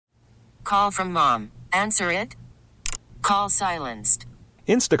call from mom. Answer it. Call silenced.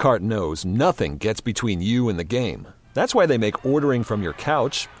 Instacart knows nothing gets between you and the game. That's why they make ordering from your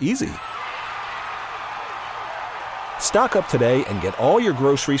couch easy. Stock up today and get all your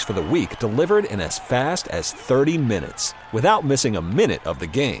groceries for the week delivered in as fast as 30 minutes without missing a minute of the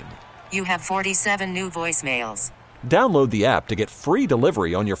game. You have 47 new voicemails. Download the app to get free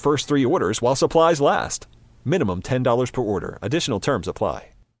delivery on your first 3 orders while supplies last. Minimum $10 per order. Additional terms apply.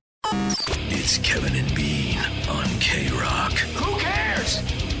 It's Kevin and Bean on K-Rock. Who cares?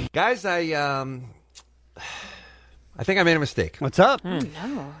 Guys, I think I made a mistake. What's up?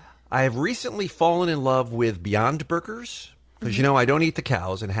 No. I have recently fallen in love with Beyond Burgers. Because, you know, I don't eat the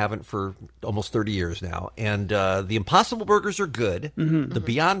cows and haven't for almost 30 years now. And the Impossible Burgers are good. The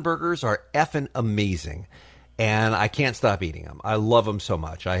Beyond Burgers are effing amazing. And I can't stop eating them. I love them so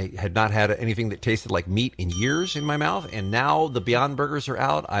much. I had not had anything that tasted like meat in years in my mouth. And now the Beyond Burgers are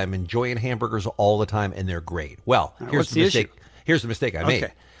out. I'm enjoying hamburgers all the time, and they're great. Well, here's the mistake. Here's the mistake I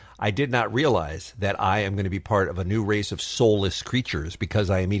made. I did not realize that I am going to be part of a new race of soulless creatures because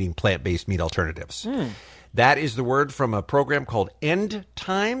I am eating plant-based meat alternatives. That is the word from a program called End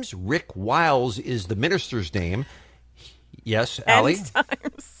Times. Rick Wiles is the minister's name. Yes, Allie? End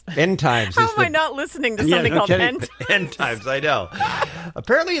Times. End Times. How am I not listening to something called End Times? End Times, I know.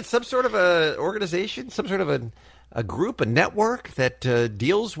 Apparently it's some sort of a organization, some sort of a group, a network that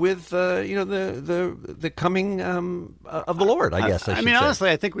deals with the coming of the Lord, I guess. I mean,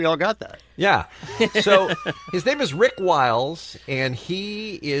 honestly, I think we all got that. Yeah. So his name is Rick Wiles, and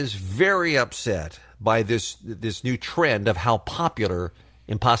he is very upset by this new trend of how popular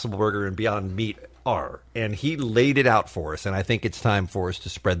Impossible Burger and Beyond Meat are. And he laid it out for us, and I think it's time for us to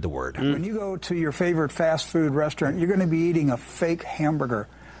spread the word. When you go to your favorite fast food restaurant, you're going to be eating a fake hamburger.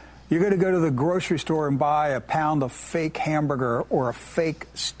 You're going to go to the grocery store and buy a pound of fake hamburger or a fake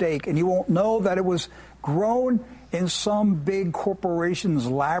steak, and you won't know that it was grown in some big corporation's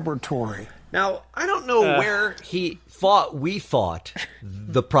laboratory. Now, I don't know where we thought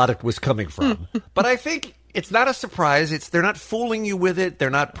the product was coming from, but I think it's not a surprise. They're not fooling you with it. They're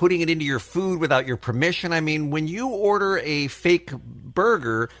not putting it into your food without your permission. I mean, when you order a fake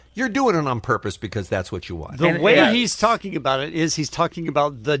burger, you're doing it on purpose because that's what you want. The way he's talking about it is he's talking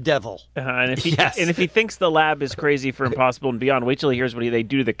about the devil. And if he thinks the lab is crazy for Impossible and Beyond, wait till he hears what they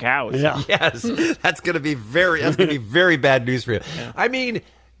do to the cows. Yeah. Yes, that's going to be very bad news for you. Yeah. I mean,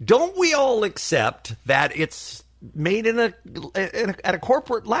 don't we all accept that it's made at a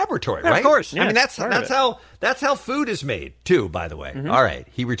corporate laboratory, right? Of course. I mean, that's how food is made too, by the way. All right,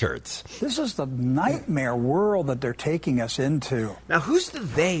 he returns. This is the nightmare world that they're taking us into. Now, who's the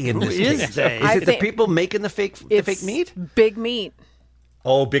they in this case? Is they? Is it the people making the fake meat? Big Meat.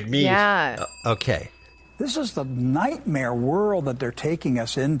 Oh, Big Meat. Yeah. Okay. This is the nightmare world that they're taking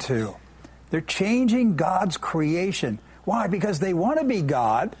us into. They're changing God's creation. Why? Because they want to be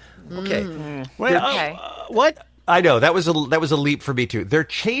God. Okay. What? I know that was a leap for me too. They're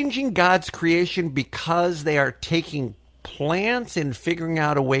changing God's creation because they are taking plants and figuring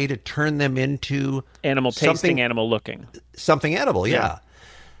out a way to turn them into animal tasting, animal looking, something edible. Yeah.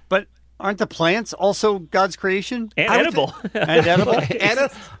 But aren't the plants also God's creation? And edible. And edible.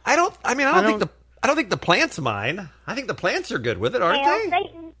 I don't think the plants mine. I think the plants are good with it, aren't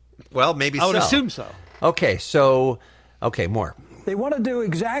they? Well, maybe so. I would assume so. Okay, more. They want to do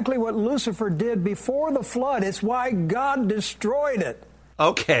exactly what Lucifer did before the flood. It's why God destroyed it.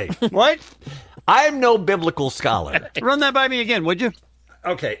 Okay. What? I'm no biblical scholar. Run that by me again, would you?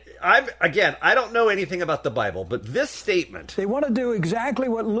 Okay. I don't know anything about the Bible, but this statement. They want to do exactly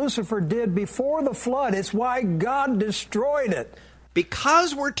what Lucifer did before the flood. It's why God destroyed it.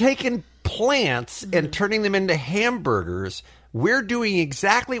 Because we're taking plants and turning them into hamburgers, we're doing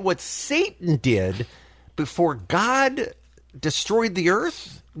exactly what Satan did before God destroyed the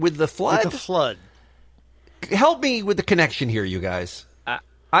earth with the flood? With the flood. Help me with the connection here, you guys.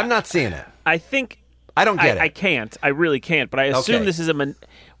 I'm not seeing it. I think... I don't get it. I can't. I really can't. But I assume this is listen,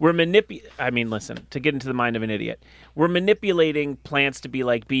 to get into the mind of an idiot, we're manipulating plants to be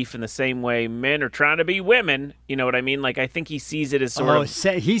like beef in the same way men are trying to be women. You know what I mean? Like, I think he sees it as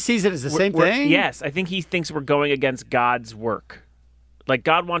he sees it as the same thing? Yes. I think he thinks we're going against God's work. Like,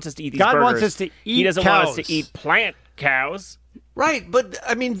 God wants us to eat these burgers. God wants us to eat He doesn't cows. want us to eat plant cows. Right, but,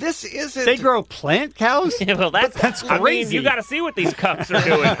 I mean, this isn't... They grow plant cows? Yeah, well, that's crazy. I mean, you got to see what these cucks are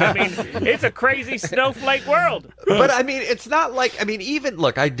doing. I mean, it's a crazy snowflake world. But, I mean, it's not like... I mean, even...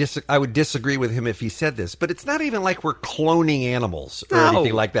 Look, I would disagree with him if he said this, but it's not even like we're cloning animals or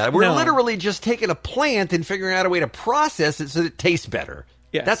anything like that. We're literally just taking a plant and figuring out a way to process it so that it tastes better.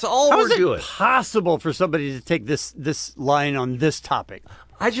 Yes. That's all we're doing. How is it possible for somebody to take this line on this topic?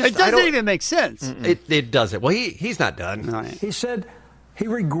 It doesn't even make sense. It doesn't. Well, he's not done. Right. He said he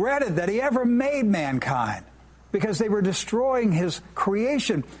regretted that he ever made mankind because they were destroying his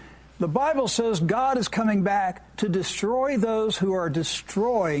creation. The Bible says God is coming back to destroy those who are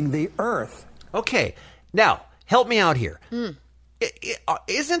destroying the earth. Okay. Now, help me out here.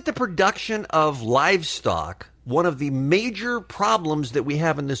 Isn't the production of livestock one of the major problems that we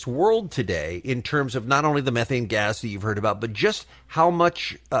have in this world today in terms of not only the methane gas that you've heard about, but just how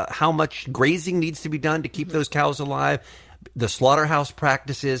much grazing needs to be done to keep those cows alive, the slaughterhouse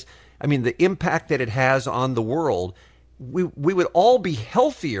practices, I mean, the impact that it has on the world? We would all be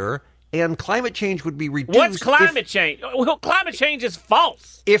healthier and climate change would be reduced. What's climate change? Well, climate change is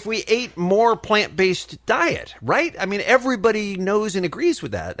false. If we ate more plant-based diet, right? I mean, everybody knows and agrees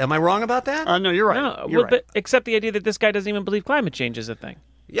with that. Am I wrong about that? No, you're right. No, You're well, right. but except the idea that this guy doesn't even believe climate change is a thing.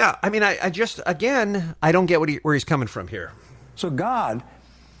 Yeah, I mean, I just, again, I don't get where he's coming from here. So God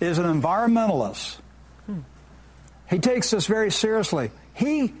is an environmentalist. He takes this very seriously.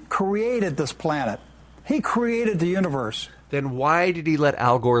 He created this planet. He created the universe. Then why did he let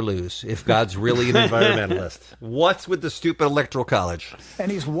Al Gore lose if God's really an environmentalist? What's with the stupid electoral college? And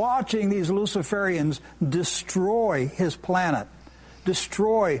he's watching these Luciferians destroy his planet,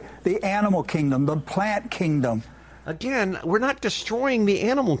 destroy the animal kingdom, the plant kingdom. Again, we're not destroying the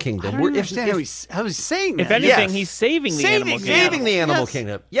animal kingdom. I don't understand how he's saying that. If anything, Yes. he's saving the animal kingdom. Saving the animal Yes.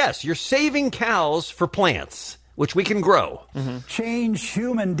 kingdom. Yes, you're saving cows for plants, which we can grow. Change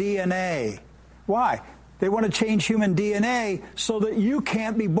human DNA. Why? They want to change human DNA so that you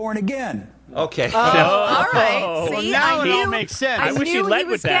can't be born again. Okay. All right. Well, See, now I it knew, all makes sense. I I wish he knew led he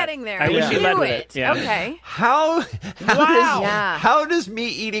with was that. getting there. I wish I he led knew with it. it. Yeah. Okay. How Yeah. how does me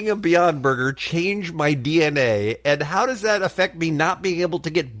eating a Beyond Burger change my DNA, and how does that affect me not being able to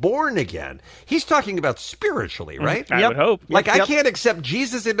get born again? He's talking about spiritually, right? I would hope. Like, I Yep. can't accept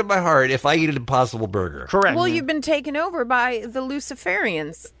Jesus into my heart if I eat an Impossible Burger. Correct. Well, you've been taken over by the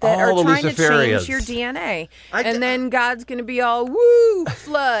Luciferians that All are the trying to Luciferians. change your DNA. I- And then God's going to be all, woo,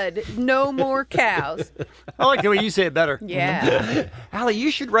 flood, no more cows. I like the way you say it better. Yeah. Allie,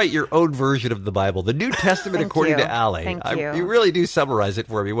 you should write your own version of the Bible, the New Testament Thank according you. to Allie. Thank you. You really do summarize it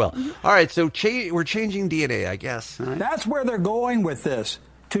for me well. All right, so we're changing DNA, I guess. That's where they're going with this,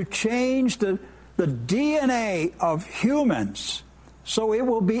 to change the DNA of humans so it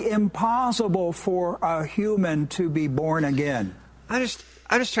will be impossible for a human to be born again. I'm just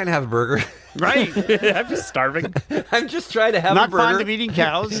trying to have a burger. Right. I'm just starving. I'm just trying to have Not a burger. fond of eating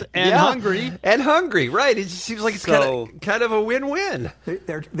cows and Yeah. hungry. And hungry, right. It just seems like it's So- kind of a win-win.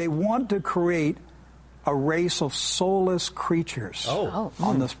 They want to create a race of soulless creatures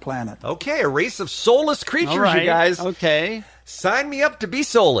on this planet. Okay, a race of soulless creatures, All right. you guys. Okay. Sign me up to be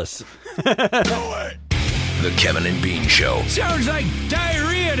soulless. The Kevin and Bean Show. Sounds like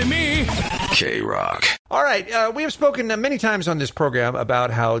diarrhea to me. K-Rock. All right, we have spoken many times on this program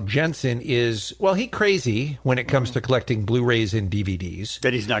about how Jensen is, well, he crazy when it comes to collecting Blu-rays and DVDs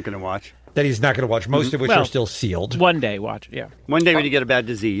That he's not going to watch. that he's not going to watch, most of which Well, are still sealed. One day, watch it. Yeah. One day when you get a bad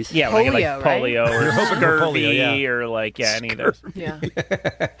disease. Yeah, when you get, Polio, like polio You're or hoping for scurvy polio, yeah. or like, yeah, any of those. Yeah.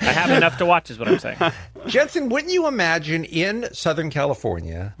 I have enough to watch is what I'm saying. Jensen, wouldn't you imagine in Southern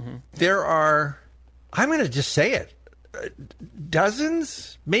California, there are, I'm going to just say it,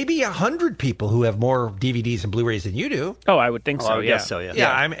 dozens, maybe 100 people who have more DVDs and Blu-rays than you do. Oh, I would think so, I would yeah. guess so, yeah.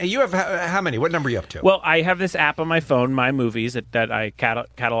 Yeah, I mean, you have how many? What number are you up to? Well, I have this app on my phone, My Movies, that I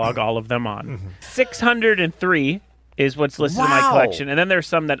catalog all of them on. 603 is what's listed in my Wow. collection. And then there's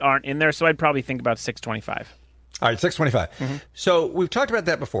some that aren't in there, so I'd probably think about 625. All right, 625. So we've talked about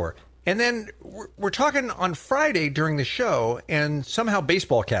that before. And then we're talking on Friday during the show, and somehow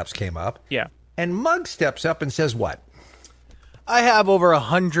baseball caps came up. Yeah. And Mug steps up and says what? I have over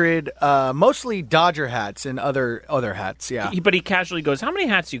 100, mostly Dodger hats and other hats. Yeah, But he casually goes, "How many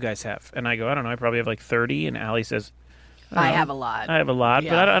hats do you guys have?" And I go, "I don't know. I probably have like 30." And Allie says, I have a lot. "I have a lot,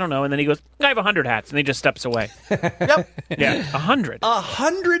 but I don't know." And then he goes, "I have 100 hats," and he just steps away. Yep. Yeah, 100.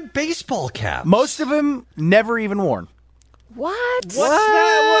 100 baseball caps. Most of them never even worn. What? What's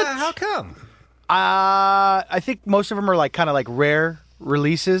that? How come? I think most of them are like kind of like rare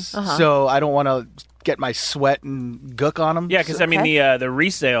releases, so I don't want to get my sweat and gook on them. Yeah, because I mean the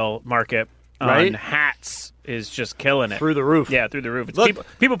resale market on Right? hats is just killing it Through the roof. Yeah, through the roof. It's Look-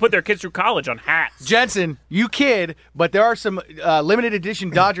 people put their kids through college on hats. Jensen, you kid, but there are some limited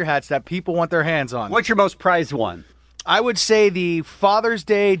edition Dodger hats that people want their hands on. What's your most prized one? I would say the Father's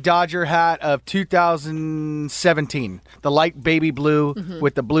Day Dodger hat of 2017, the light baby blue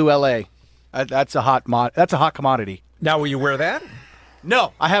with the blue LA. That's a hot commodity. Now, will you wear that?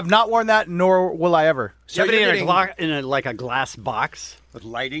 No, I have not worn that, nor will I ever. So So you you're have it getting- in a glass box? With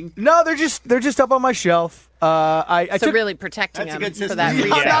lighting? No, they're just up on my shelf. I So took, really protecting That's a them good system. for that Yeah.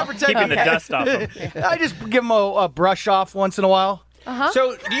 reason. I'm not protecting Keeping the dust off them. I just give them a brush off once in a while.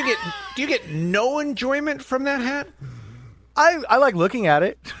 So do you get no enjoyment from that hat? I like looking at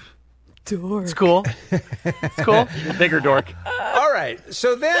it. It's cool. It's cool. Bigger dork. All right.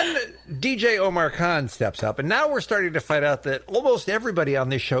 So then DJ Omar Khan steps up, and now we're starting to find out that almost everybody on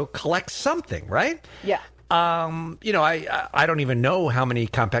this show collects something, right? Yeah. I don't even know how many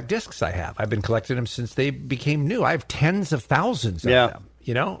compact discs I have. I've been collecting them since they became new. I have tens of thousands of them.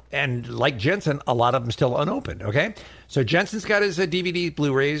 And like Jensen, a lot of them still unopened. Okay, so Jensen's got his DVD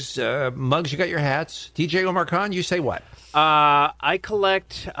Blu-rays. Muggs, you got your hats. DJ Omar Khan, you say what? I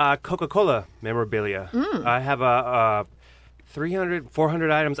collect Coca-Cola memorabilia. I have 300,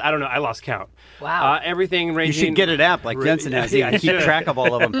 400 items. I don't know. I lost count. Wow. Everything ranging. You should get an app like Jensen has. Yeah, You keep track of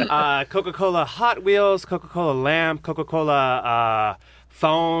all of them. Coca-Cola Hot Wheels, Coca-Cola Lamp, Coca-Cola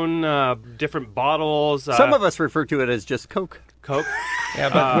phone, different bottles. Some of us refer to it as just Coke. Coke. Yeah,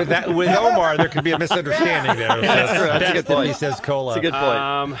 but with Omar, there could be a misunderstanding there. So That's true. That's a good that point. He says cola. That's a good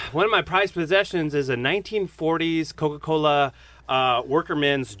point. One of my prized possessions is a 1940s Coca-Cola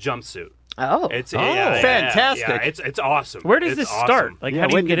workerman's jumpsuit. Oh. It's fantastic. Yeah, it's awesome. Where does It's this awesome. start? Like, how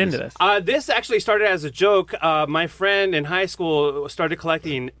do you when get did into this? This actually started as a joke. My friend in high school started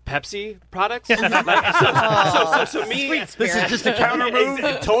collecting Pepsi products. So me, This is just a counter move?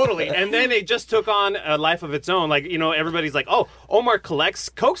 Totally. And then it just took on a life of its own. Like, everybody's like, oh, Omar collects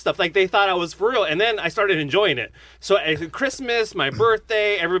Coke stuff. Like, they thought I was for real. And then I started enjoying it. So at Christmas, my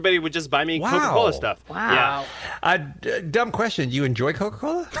birthday, everybody would just buy me Wow. Coca-Cola stuff. Wow. Yeah, Dumb question. You enjoy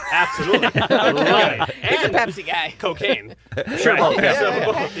Coca-Cola? absolutely. I love it. He's a And Pepsi guy. cocaine. Sure.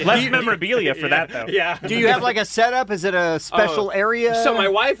 Less memorabilia for that, though. Yeah. Do you have like a setup? Is it a special area? So my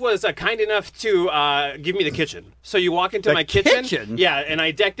wife was kind enough to give me the kitchen. So you walk into The my kitchen. kitchen? Yeah, and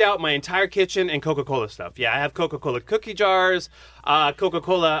I decked out my entire kitchen in Coca-Cola stuff. Yeah, I have Coca-Cola cookie jars,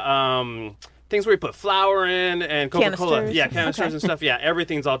 Coca-Cola things where you put flour in, and Coca-Cola. Canisters. Yeah, canisters and stuff. Yeah,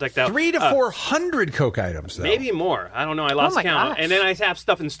 everything's all decked out. 300 to 400 Coke items, though. Maybe more. I don't know. I lost my count. gosh. And then I have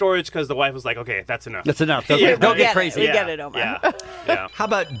stuff in storage because the wife was like, okay, that's enough. That's enough. Don't, Yeah, don't right. get crazy. We get it, Omar. Yeah. Yeah. How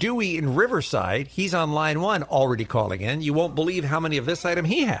about Dewey in Riverside? He's on line one, already calling in. You won't believe how many of this item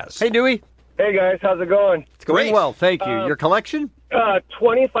he has. Hey, Dewey. Hey guys, how's it going? It's going Great. well. Thank you. Your collection?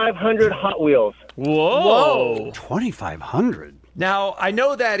 2,500 Hot Wheels. Whoa. 2,500. Now, I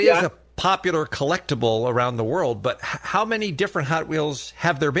know that is Yeah. a popular collectible around the world, but how many different Hot Wheels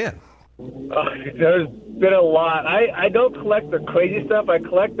have there been? There's been a lot. I don't collect the crazy stuff. I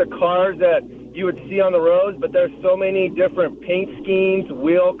collect the cars that you would see on the roads, but there's so many different paint schemes,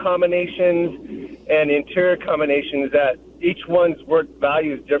 wheel combinations, and interior combinations that each one's worth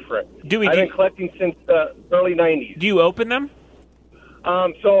value is different. I've been collecting since the early 90s. Do you open them?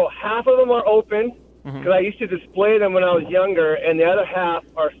 So half of them are open because I used to display them when I was younger, and the other half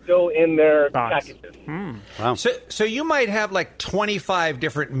are still in their packages. Wow. So you might have like 25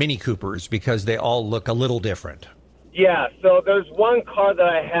 different Mini Coopers because they all look a little different. Yeah, so there's one car that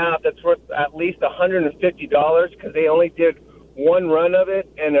I have that's worth at least $150 because they only did one run of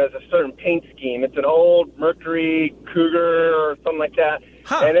it, and there's a certain paint scheme. It's an old Mercury Cougar or something like that,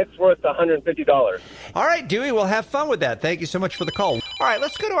 and it's worth $150. All right, Dewey, we'll have fun with that. Thank you so much for the call. All right,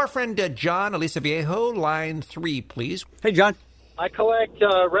 let's go to our friend John Elisa Viejo, line 3, please. Hey, John. I collect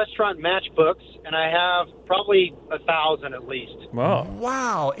restaurant matchbooks, and I have probably 1,000 at least. Whoa.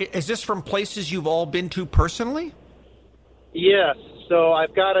 Wow. Is this from places you've all been to personally? Yes. So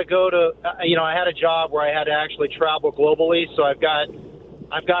I've got to go to, I had a job where I had to actually travel globally, so I've got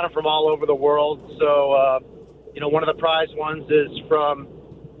them from all over the world. So, one of the prized ones is from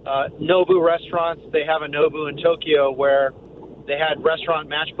Nobu Restaurants. They have a Nobu in Tokyo where they had restaurant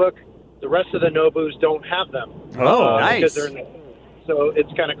matchbook. The rest of the Nobus don't have them. Oh, nice. So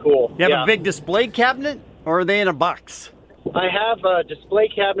it's kind of cool. You have a big display cabinet, or are they in a box? I have a display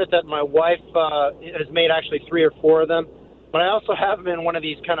cabinet that my wife has made actually 3 or 4 of them. But I also have them in one of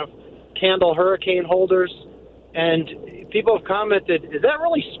these kind of candle hurricane holders. And people have commented, is that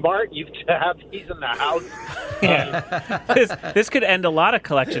really smart you to have these in the house? Yeah. This could end a lot of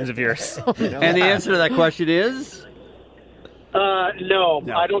collections of yours. And the answer to that question is? No.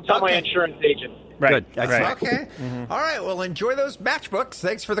 I don't tell my insurance agent. Right. Good. Right. Okay. All right. Well, enjoy those matchbooks.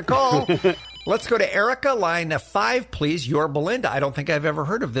 Thanks for the call. Let's go to Erica, line 5, please. You're Belinda. I don't think I've ever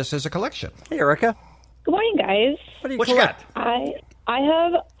heard of this as a collection. Hey, Erica. Good morning, guys. What you got? I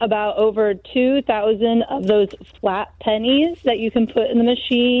have about over 2,000 of those flat pennies that you can put in the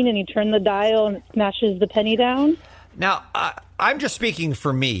machine, and you turn the dial and it smashes the penny down. Now, I'm just speaking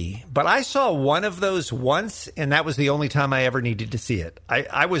for me, but I saw one of those once, and that was the only time I ever needed to see it.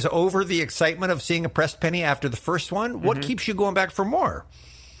 I was over the excitement of seeing a pressed penny after the first one. What keeps you going back for more?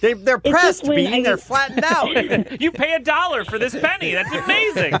 They're pressed, Bean. They're flattened out. You pay $1 for this penny. That's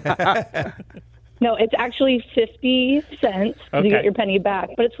amazing. No, it's actually 50 cents to get your penny back,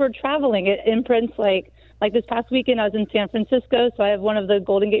 but it's for traveling. It imprints like this past weekend I was in San Francisco, so I have one of the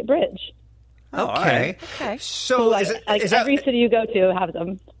Golden Gate Bridge. Okay. So is every city you go to has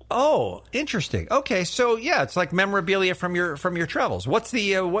them. Oh, interesting. Okay, so yeah, it's like memorabilia from your travels. What's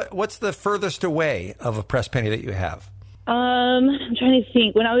the what's the furthest away of a pressed penny that you have? I'm trying to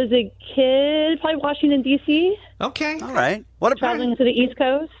think. When I was a kid, probably Washington, D.C. Okay. All right. What traveling to the East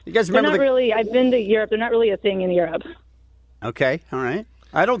Coast? You guys remember I've been to Europe. They're not really a thing in Europe. Okay. All right.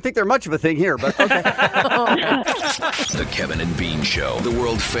 I don't think they're much of a thing here, but okay. The Kevin and Bean Show, the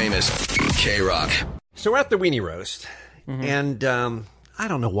world famous K-Rock. So we're at the Weenie Roast, and I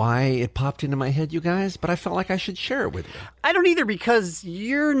don't know why it popped into my head, you guys, but I felt like I should share it with you. I don't either, because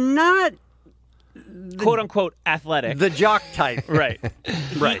you're not quote unquote athletic, the jock type. Right.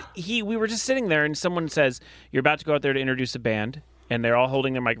 Right. We were just sitting there and someone says, you're about to go out there to introduce a band, and they're all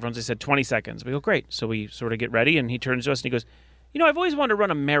holding their microphones. They said 20 seconds. We go, great. So we sort of get ready, and he turns to us and he goes, I've always wanted to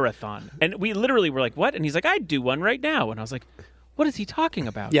run a marathon. And we literally were like, what? And he's like, I'd do one right now. And I was like, what is he talking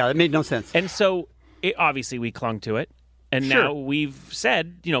about? Yeah, it made no sense. And so obviously we clung to it. And now we've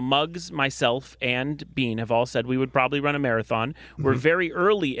said, Muggs, myself, and Bean have all said we would probably run a marathon. We're very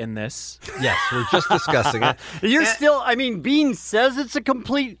early in this. Yes, we're just discussing it. You're still, Bean says it's a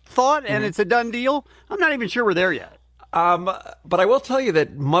complete thought and it's a done deal. I'm not even sure we're there yet. But I will tell you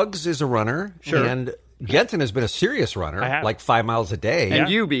that Muggs is a runner. Sure. And Jensen has been a serious runner, like 5 miles a day. And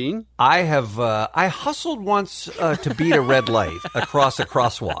you, Bean? I have. I hustled once to beat a red light across a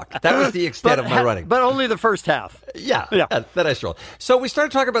crosswalk. That was the extent of my running. But only the first half. Yeah. Then I strolled. So we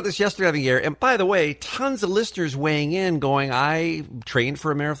started talking about this yesterday on the air. And by the way, tons of listeners weighing in going, I trained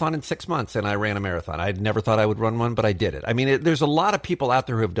for a marathon in 6 months and I ran a marathon. I never thought I would run one, but I did it. I mean, there's a lot of people out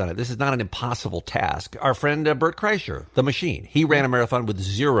there who have done it. This is not an impossible task. Our friend Bert Kreischer, the machine, he ran a marathon with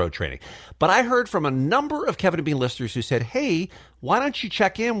 0 training. But I heard from a number of Kevin and Bean listeners who said, hey, why don't you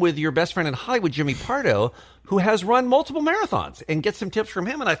check in with your best friend in Hollywood, Jimmy Pardo, who has run multiple marathons, and get some tips from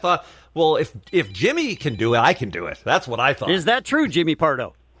him. And I thought, well, if Jimmy can do it, I can do it. That's what I thought. Is that true, Jimmy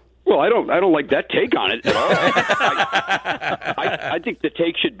Pardo? Well, I don't like that take on it at all. I think the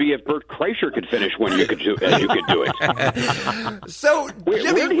take should be if Bert Kreischer could finish when you could do it. So,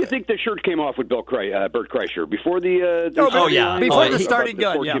 where do you think the shirt came off with Bert Kreischer? Before the before the starting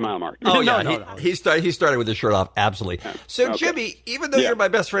gun, 14-mile mark. No. He started with his shirt off, absolutely. So, Jimmy, even though you're my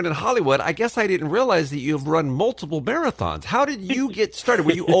best friend in Hollywood, I guess I didn't realize that you've run multiple marathons. How did you get started?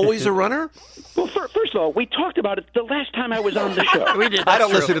 Were you always a runner? Well, first of all, we talked about it the last time I was on the show. We did. I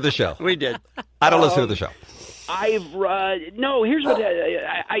don't listen to the show. We did. I don't listen to the show. No. Here's what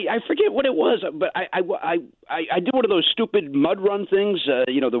I forget what it was, but I did one of those stupid mud run things,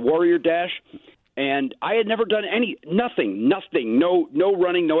 the Warrior Dash, and I had never done nothing, no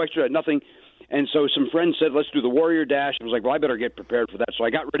running, no extra, nothing. And so some friends said, let's do the Warrior Dash. I was like, well, I better get prepared for that. So I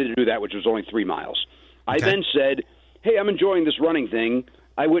got ready to do that, which was only 3 miles. I then said, hey, I'm enjoying this running thing.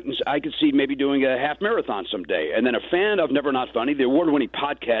 I could see maybe doing a half marathon someday. And then a fan of Never Not Funny, the award-winning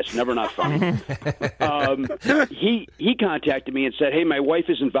podcast Never Not Funny, he contacted me and said, hey, my wife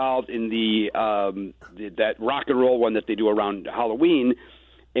is involved in that rock and roll one that they do around Halloween,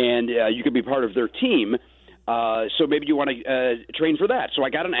 and you could be part of their team. So maybe you want to train for that. So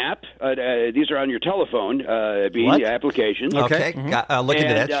I got an app. These are on your telephone, application. Okay, look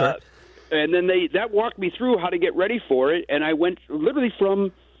into that, sure. And then that walked me through how to get ready for it, and I went literally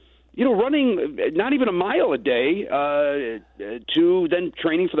from, running not even a mile a day to then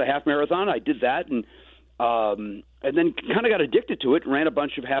training for the half marathon. I did that, and then kind of got addicted to it, ran a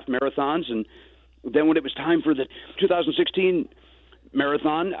bunch of half marathons, and then when it was time for the 2016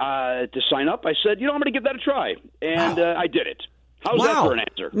 marathon to sign up, I said, I'm going to give that a try, and I did it. How's that for an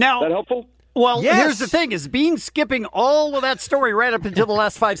answer? Now, is that helpful? Well, here's the thing: is Bean skipping all of that story right up until the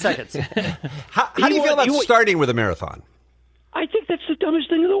last 5 seconds? How do you feel about starting with a marathon? I think that's the dumbest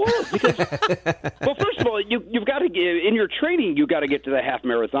thing in the world. Because, well, first of all, you've got to get in your training. You got to get to the half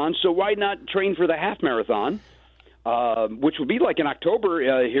marathon. So why not train for the half marathon, which would be like in October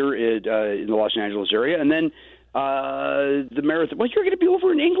here in the Los Angeles area, and then. The marathon. Well, you're going to be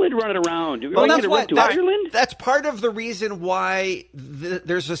over in England running around. Well, that's part of the reason why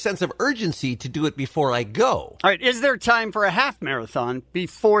there's a sense of urgency to do it before I go. All right. Is there time for a half marathon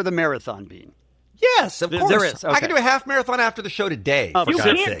before the marathon, Bean? Yes, of course. There is. Okay. I can do a half marathon after the show today. You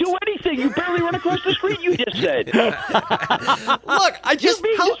can't do anything anything. You barely run across the street, you just said. Look, You're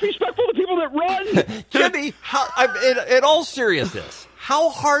being disrespectful to people that run. Jimmy, in all seriousness, how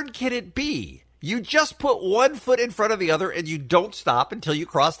hard can it be? You just put one foot in front of the other and you don't stop until you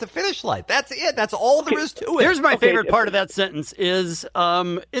cross the finish line. That's it. That's all there is to it. Here's my favorite part of that sentence is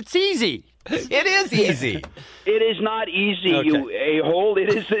it's easy. It is easy. It is not easy, Okay. you a-hole.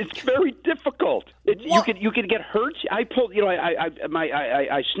 It's very difficult. You could get hurt. I pulled,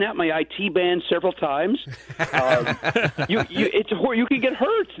 I snapped my IT band several times. You can get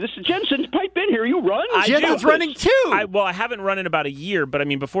hurt. This is Jensen's pipe in here. You run. Jensen's running too. I haven't run in about a year, but I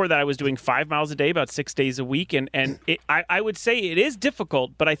mean, before that, I was doing 5 miles a day, about 6 days a week, and I would say it is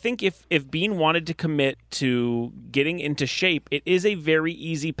difficult. But I think if Bean wanted to commit to getting into shape, it is a very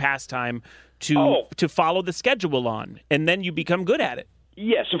easy pastime to follow the schedule on, and then you become good at it.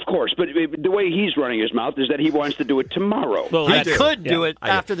 Yes, of course. But the way he's running his mouth is that he wants to do it tomorrow. Well, he could do it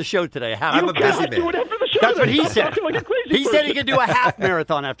after the show today. I'm a busy man. Do it after the show. That's what he Stop said. talking like a crazy He said he could do a half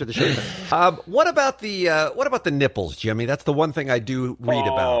marathon after the show. What about the nipples, Jimmy? That's the one thing I do read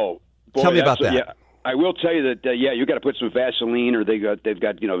about. Boy, Tell me about that. Yeah, I will tell you that. You got to put some Vaseline, or they've got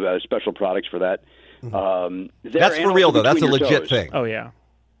special products for that. That's for real though. That's a legit thing. Oh yeah.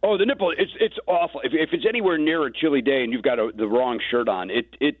 Oh, the nipple, it's awful. If it's anywhere near a chilly day and you've got the wrong shirt on,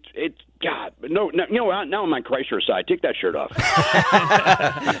 God, no, now I'm on Kreischer's side. Take that shirt off.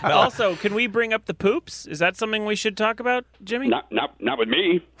 Also, can we bring up the poops? Is that something we should talk about, Jimmy? Not with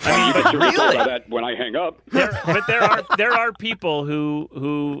me. I mean, you can certainly talk about that when I hang up. But there are people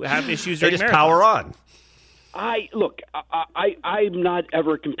who have issues They during just marathons. power on. I'm not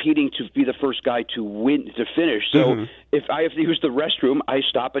ever competing to be the first guy to finish. So if I have to use the restroom, I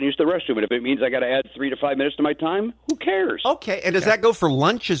stop and use the restroom. And if it means I got to add 3 to 5 minutes to my time, who cares? Okay, and does that go for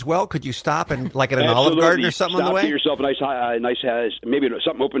lunch as well? Could you stop and like at an Olive Garden or something on the way? Stop, get yourself a nice, maybe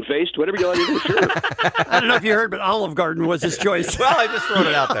something open faced, whatever you like to do. Sure. I don't know if you heard, but Olive Garden was his choice. Well, I just thrown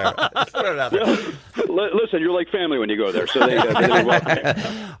it out there. Listen, you're like family when you go there, so they welcome you.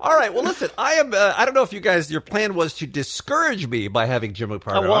 All right, well, listen, I am. I don't know if you guys, your plan was to discourage me by having Jimmy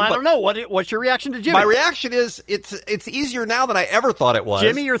Parker Well, on, I but don't know. What's your reaction to Jimmy? my reaction is it's easier now than I ever thought it was.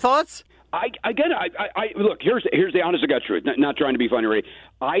 Jimmy, your thoughts? I look. Here's the honest to God truth. Not trying to be funny, Ray.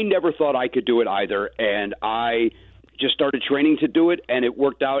 I never thought I could do it either, and I just started training to do it, and it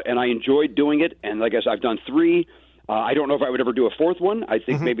worked out, and I enjoyed doing it. And like I said, I've done 3. I don't know if I would ever do a 4th one. I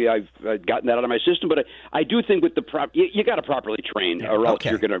think maybe I've gotten that out of my system, but I do think with the you got to properly train, or else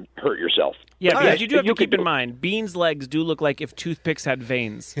you're going to hurt yourself. Yeah, because right. you do have to keep in mind, Bean's legs do look like if toothpicks had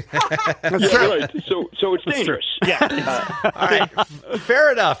veins. That's right. So it's dangerous. Yeah. All right,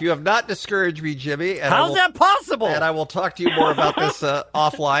 fair enough. You have not discouraged me, Jimmy. And How's that possible? And I will talk to you more about this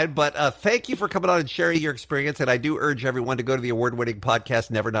offline. But thank you for coming on and sharing your experience. And I do urge everyone to go to the award-winning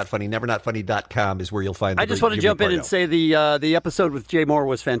podcast, Never Not Funny. NeverNotFunny.com is where you'll find. I just want to jump in and say the episode with Jay Moore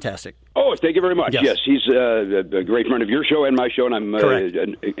was fantastic. Oh, thank you very much. Yes, he's a great friend of your show and my show, and I'm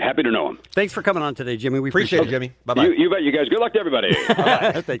happy to know him. Than's for coming on today, Jimmy. We appreciate it, Jimmy. Bye-bye. You bet, you guys. Good luck to everybody.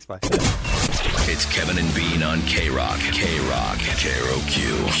 Thanks, bye. It's Kevin and Bean on K-Rock. K-Rock.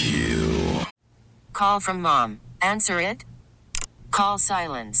 K-R-O-Q. Call from mom. Answer it. Call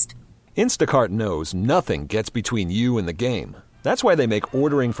silenced. Instacart knows nothing gets between you and the game. That's why they make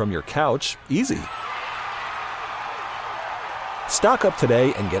ordering from your couch easy. Stock up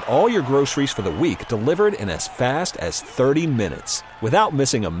today and get all your groceries for the week delivered in as fast as 30 minutes without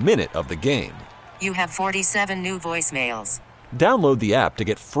missing a minute of the game. You have 47 new voicemails. Download the app to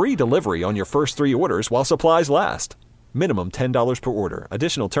get free delivery on your first 3 orders while supplies last. Minimum $10 per order.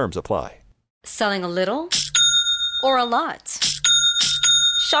 Additional terms apply. Selling a little or a lot?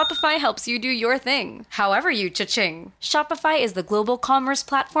 Shopify helps you do your thing, however you cha-ching. Shopify is the global commerce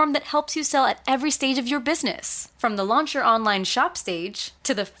platform that helps you sell at every stage of your business. From the launch your online shop stage,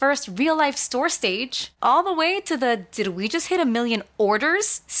 to the first real-life store stage, all the way to the did we just hit 1 million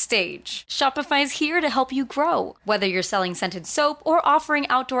orders stage. Shopify's here to help you grow. Whether you're selling scented soap or offering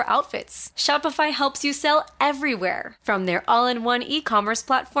outdoor outfits, Shopify helps you sell everywhere. From their all-in-one e-commerce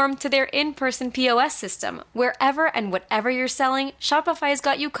platform to their in-person POS system, wherever and whatever you're selling, Shopify's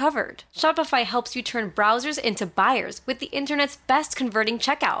got you covered. Shopify helps you turn browsers into buyers with the internet's best converting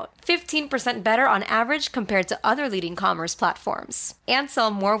checkout. 15% better on average compared to other leading commerce platforms. And sell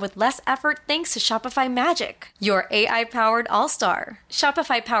more with less effort thanks to Shopify Magic, your AI-powered all-star.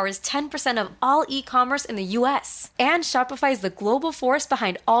 Shopify powers 10% of all e-commerce in the U.S. And Shopify is the global force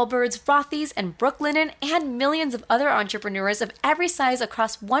behind Allbirds, Rothy's, and Brooklinen, and millions of other entrepreneurs of every size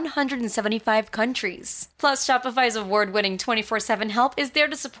across 175 countries. Plus, Shopify's award-winning 24/7 help is there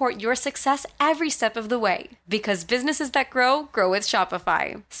to support your success every step of the way. Because businesses that grow with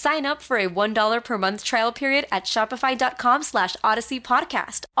Shopify. Sign up for a $1 per month trial period at shopify.com/Odyssey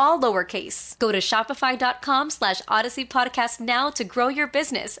Podcast, all lowercase. Go to shopify.com/Odyssey Podcast now to grow your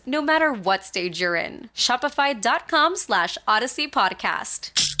business, no matter what stage you're in. Shopify.com/Odyssey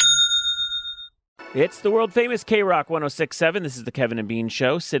Podcast. It's the world famous K-Rock 106.7. This is the Kevin and Bean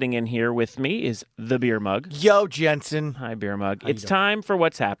Show. Sitting in here with me is the Beer Mug. Yo, Jensen. Hi, Beer Mug. It's time for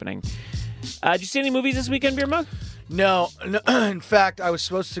What's Happening. Did you see any movies this weekend, Beer Mug? No. In fact, I was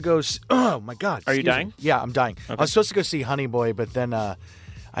supposed to go. Oh my God! Are you dying? Me. Yeah, I'm dying. Okay. I was supposed to go see Honey Boy, but then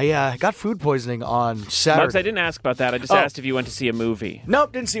I got food poisoning on Saturday. Mugs, I didn't ask about that. I just asked if you went to see a movie.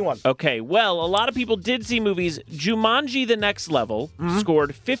 Nope, didn't see one. Okay, well, a lot of people did see movies. Jumanji: The Next Level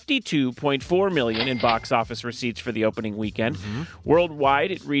scored $52.4 million in box office receipts for the opening weekend.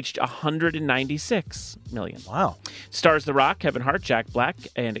 Worldwide, it reached $196 million. Wow. Stars The Rock, Kevin Hart, Jack Black,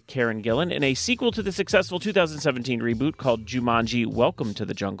 and Karen Gillan in a sequel to the successful 2017 reboot called Jumanji: Welcome to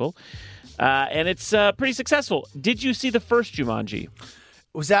the Jungle. And it's pretty successful. Did you see the first Jumanji?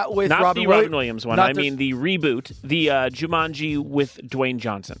 Was that with Not Robin the Robin Williams one. I mean the reboot, the Jumanji with Dwayne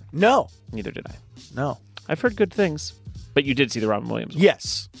Johnson. No. Neither did I. No. I've heard good things. But you did see the Robin Williams one.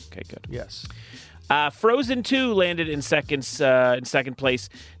 Yes. Okay, good. Yes. Frozen 2 landed in second place,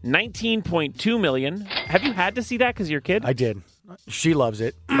 $19.2 million. Have you had to see that because you're a kid? I did. She loves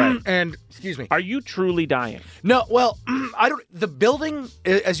it. Right. And, excuse me. Are you truly dying? No, well, I don't. The building,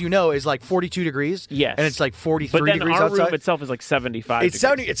 as you know, is like 42 degrees. Yes. And it's like 43 but then degrees our outside. room itself is like 75 It's degrees.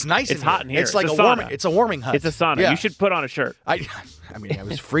 70. It's nice. It's in hot here. in here. It's like a warming. sauna. It's a warming hut. It's a sauna. Yeah. You should put on a shirt. I mean, I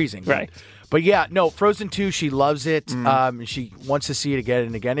was freezing. Right. But yeah, no, Frozen 2, she loves it. She wants to see it again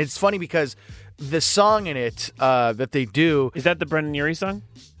and again. It's funny because the song in it that they do. Is that the Brendan Urie song?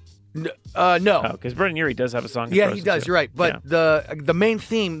 No. Because Brendan Urie does have a song. Yeah, he does. You're right. But the main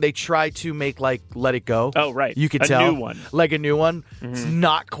theme, they try to make like Let It Go. Oh, right. You could a tell. new one. Like a new one. It's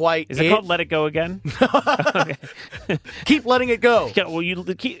not quite Is it called Let It Go again? Keep letting it go. Yeah, well,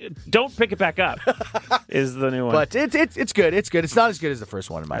 don't pick it back up is the new one. But it's good. It's good. It's not as good as the first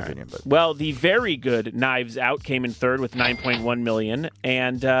one, in my opinion. But well, the very good Knives Out came in third with $9.1 million.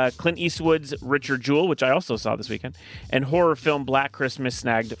 And Clint Eastwood's Richard Jewell, which I also saw this weekend, and horror film Black Christmas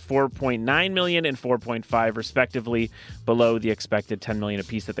snagged $4.9 million and $4.5 respectively, below the expected $10 million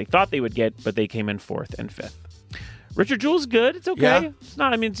apiece that they thought they would get, but they came in fourth and fifth. Richard Jewell's good. It's okay. Yeah. It's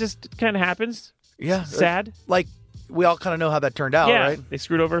not. I mean, it just kind of happens. Yeah. Sad. Like, we all kind of know how that turned out, yeah, right? They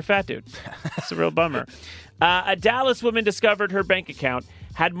screwed over a fat dude. It's a real bummer. A Dallas woman discovered her bank account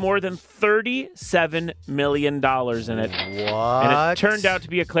had more than $37 million in it. What? And it turned out to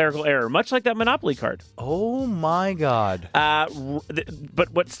be a clerical error, much like that Monopoly card. Oh, my God.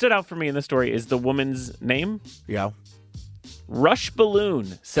 But what stood out for me in the story is the woman's name. Yeah. Rush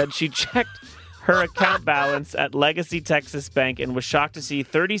Balloon said she checked her account balance at Legacy Texas Bank and was shocked to see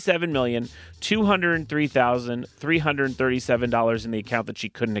 $37,203,337 in the account that she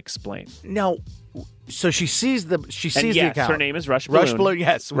couldn't explain. Now, so she sees the yes, the account. Her name is Rush Balloon. Rush Balloon,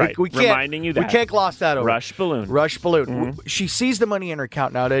 yes. Right. We can't, reminding you that. We can't gloss that over. Rush Balloon. Rush Balloon. She sees the money in her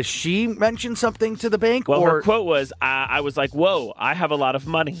account. Now, does she mention something to the bank? Well, or... her quote was, I was like, whoa, I have a lot of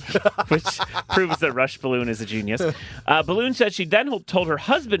money, which proves that Rush Balloon is a genius. Balloon said she then told her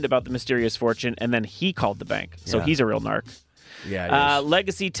husband about the mysterious fortune, and then he called the bank. So he's a real narc. Yeah.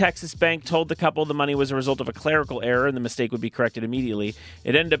 Legacy Texas Bank told the couple the money was a result of a clerical error and the mistake would be corrected immediately.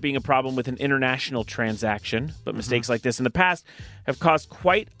 It ended up being a problem with an international transaction, but mistakes like this in the past have caused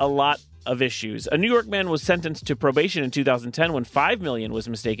quite a lot of issues. A New York man was sentenced to probation in 2010 when $5 million was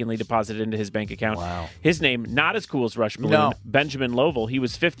mistakenly deposited into his bank account. Wow. His name, not as cool as Rush Balloon, No. Benjamin Lovell, he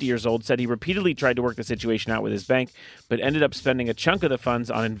was 50 years old, said he repeatedly tried to work the situation out with his bank, but ended up spending a chunk of the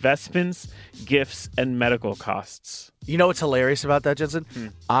funds on investments, gifts, and medical costs. You know what's hilarious about that, Jensen?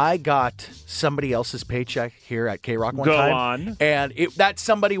 I got somebody else's paycheck here at K-Rock one Go time. on. And that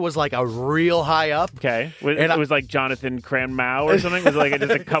somebody was like a real high up. Okay. It was like Jonathan Cranmau or something? It was like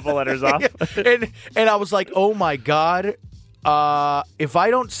just a couple letters off? and I was like, oh my God, if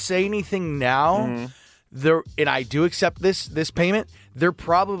I don't say anything now, and I do accept this payment, they're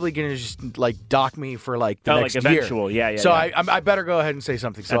probably going to just like dock me for like the next eventual. year. Yeah. So I better go ahead and say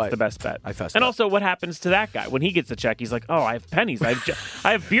something. So That's the best bet. I fessed And up. also, what happens to that guy when he gets a check? He's like, "Oh, I have pennies. I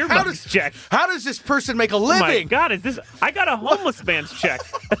have beer mugs check. How does this person make a Oh my living? God, I got a homeless man's check.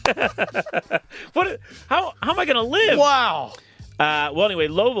 How am I going to live? Wow. Well, anyway,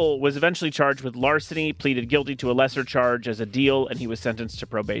 Lovell was eventually charged with larceny, pleaded guilty to a lesser charge as a deal, and he was sentenced to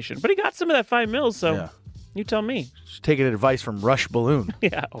probation. But he got some of that $5 million, so you tell me. Just taking advice from Rush Balloon.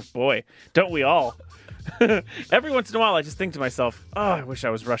 Yeah, oh boy, don't we all? Every once in a while, I just think to myself, oh, I wish I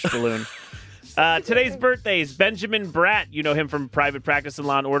was Rush Balloon. Today's birthdays, Benjamin Bratt, you know him from Private Practice and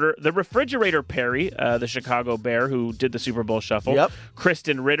Law & Order. The Refrigerator Perry, the Chicago Bear who did the Super Bowl Shuffle. Yep.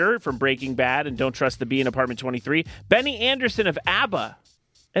 Kristen Ritter from Breaking Bad and Don't Trust the Bee in Apartment 23. Benny Anderson of ABBA.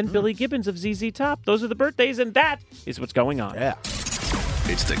 And Billy Gibbons of ZZ Top. Those are the birthdays, and that is what's going on. Yeah.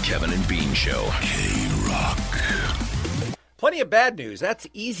 It's the Kevin and Bean Show. K-Rock. Plenty of bad news. That's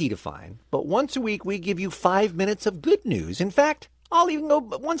easy to find. But once a week, we give you 5 minutes of good news. In fact, I'll even go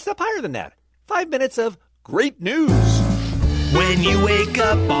one step higher than that. 5 minutes of great news. When you wake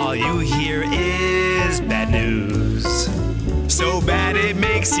up, all you hear is bad news. So bad it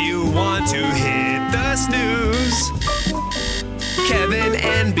makes you want to hit the snooze. Kevin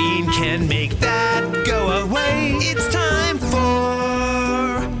and Bean can make that go away. It's time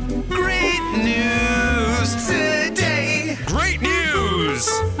for great news today. Great news!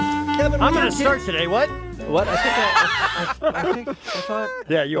 Kevin, I'm going to start today. What? What? I thought.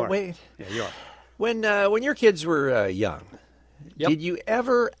 Yeah, you are. Wait. Yeah, you are. When your kids were young, did you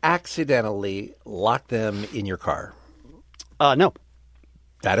ever accidentally lock them in your car? No.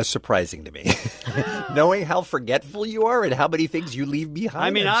 That is surprising to me. Knowing how forgetful you are and how many things you leave behind. I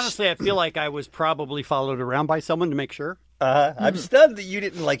mean, honestly, I feel like I was probably followed around by someone to make sure. I'm stunned that you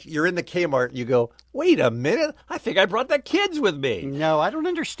didn't, you're in the Kmart and you go, wait a minute, I think I brought the kids with me. No, I don't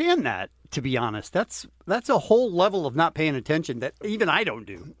understand that, to be honest. That's a whole level of not paying attention that even I don't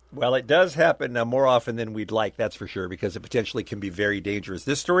do. Well, it does happen more often than we'd like, that's for sure, because it potentially can be very dangerous.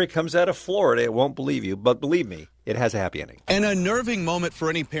 This story comes out of Florida. It won't believe you, but believe me, it has a happy ending. An unnerving moment for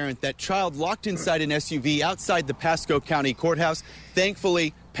any parent. That child locked inside an SUV outside the Pasco County Courthouse.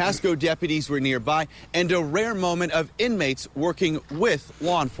 Thankfully, Pasco deputies were nearby, and a rare moment of inmates working with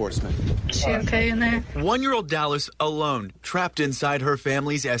law enforcement. Is she okay in there? 1-year-old Dallas alone, trapped inside her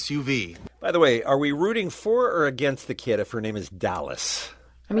family's SUV. By the way, are we rooting for or against the kid if her name is Dallas?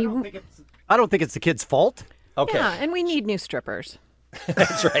 I mean, I don't think it's the kid's fault. Okay. Yeah, and we need new strippers.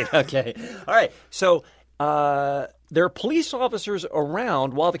 That's right. Okay. All right. So there are police officers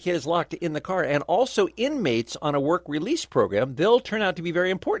around while the kid is locked in the car, and also inmates on a work release program. They'll turn out to be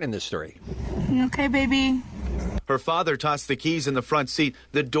very important in this story. You okay, baby? Her father tossed the keys in the front seat.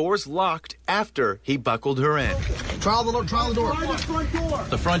 The doors locked after he buckled her in. Trial the door.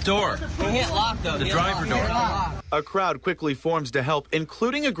 The front door. They hit lock, though. The driver door. A crowd quickly forms to help,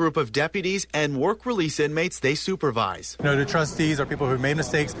 including a group of deputies and work release inmates they supervise. You know, the trustees are people who made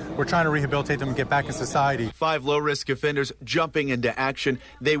mistakes. We're trying to rehabilitate them and get back in society. 5 low-risk offenders jumping into action.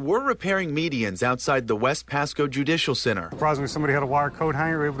 They were repairing medians outside the West Pasco Judicial Center. Surprisingly, somebody had a wire coat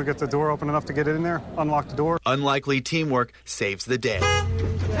hanger, were able to get the door open enough to get it in there, unlock the door. Unlikely teamwork saves the day.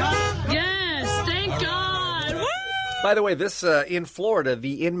 Yes, thank God. Woo! By the way, this in Florida,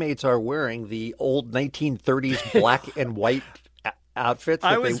 the inmates are wearing the old 1930s black and white outfits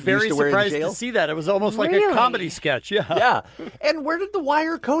that I was they very used to wear in surprised jail. to see that. It was almost like Really? a comedy sketch. Yeah. Yeah. And where did the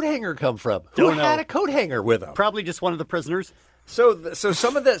wire coat hanger come from? Who Don't know. had a coat hanger with them? Probably just one of the prisoners. So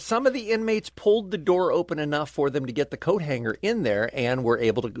some of the inmates pulled the door open enough for them to get the coat hanger in there and were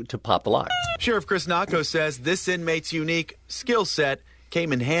able to pop the lock. Sheriff Chris Nacco says this inmate's unique skill set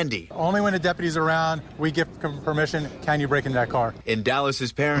came in handy. Only when the deputy's around, we give permission, can you break into that car? In Dallas,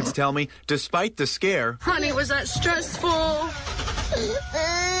 his parents tell me, despite the scare, Honey, was that stressful? Oh,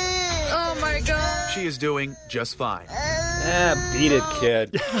 my God. she is doing just fine. Beat it,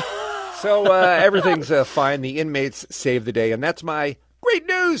 kid. So everything's fine. The inmates saved the day, and that's my great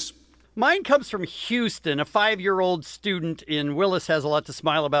news. Mine comes from Houston. A 5-year-old student in Willis has a lot to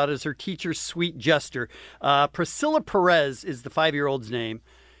smile about as her teacher's sweet jester. Priscilla Perez is the 5-year-old's name.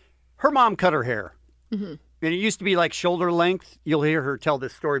 Her mom cut her hair. Mm-hmm. And it used to be like shoulder length. You'll hear her tell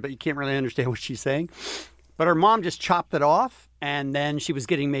this story, but you can't really understand what she's saying. But her mom just chopped it off, and then she was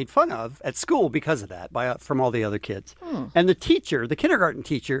getting made fun of at school because of that from all the other kids. And the teacher, the kindergarten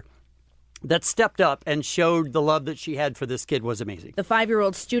teacher, that stepped up and showed the love that she had for this kid was amazing. The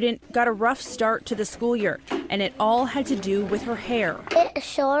 5-year-old student got a rough start to the school year, and it all had to do with her hair. It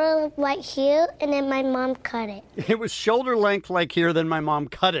shoulder like here, and then my mom cut it. It was shoulder length like here, then my mom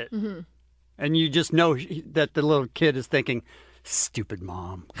cut it. Mm-hmm. And you just know that the little kid is thinking, stupid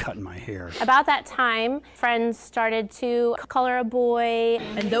mom, cutting my hair. About that time, friends started to color a boy.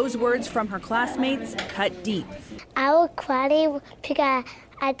 And those words from her classmates cut deep. I will cry because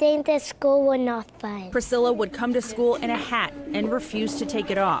I think the school was not fun. Priscilla would come to school in a hat and refuse to take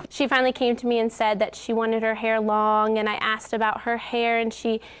it off. She finally came to me and said that she wanted her hair long, and I asked about her hair, and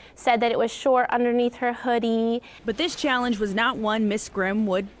she said that it was short underneath her hoodie. But this challenge was not one Miss Grimm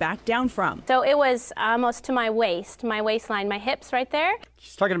would back down from. So it was almost to my waist, my waistline, my hips right there.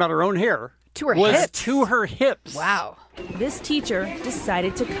 She's talking about her own hair. To her was hips. To her hips. Wow. This teacher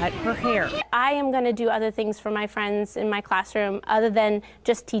decided to cut her hair. I am going to do other things for my friends in my classroom other than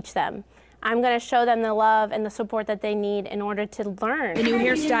just teach them. I'm going to show them the love and the support that they need in order to learn. The new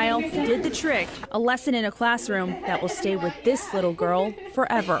hairstyle did the trick. A lesson in a classroom that will stay with this little girl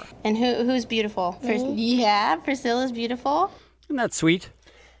forever. And who's beautiful? Yeah, Priscilla's beautiful. Isn't that sweet?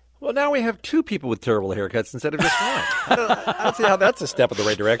 Well, now we have two people with terrible haircuts instead of just one. I don't see how that's a step in the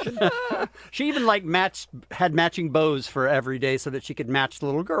right direction. She even had matching bows for every day so that she could match the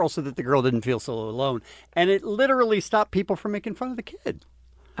little girl so that the girl didn't feel so alone. And it literally stopped people from making fun of the kid.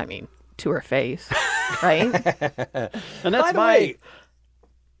 I mean, to her face, right? And that's I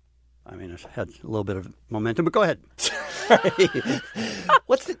mean, it had a little bit of momentum, but go ahead.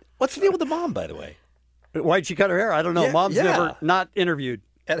 What's the deal with the mom, by the way? Why'd she cut her hair? I don't know. Yeah, Mom's never not interviewed.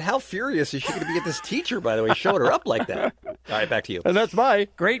 And how furious is she going to be at this teacher, by the way, showing her up like that? All right, back to you. And that's my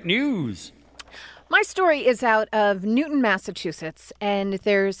great news. My story is out of Newton, Massachusetts, and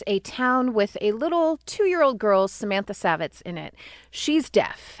there's a town with a little 2-year-old girl, Samantha Savitz, in it. She's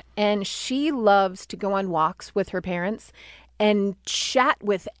deaf, and she loves to go on walks with her parents and chat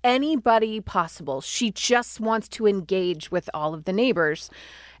with anybody possible. She just wants to engage with all of the neighbors.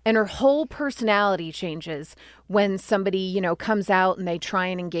 And her whole personality changes when somebody, comes out and they try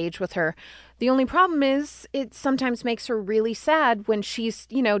and engage with her. The only problem is it sometimes makes her really sad when she's,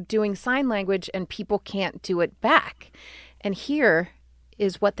 doing sign language and people can't do it back. And here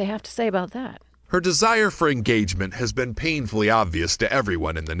is what they have to say about that. Her desire for engagement has been painfully obvious to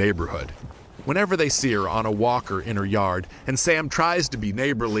everyone in the neighborhood. Whenever they see her on a walk or in her yard and Sam tries to be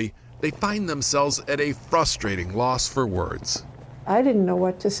neighborly, they find themselves at a frustrating loss for words. I didn't know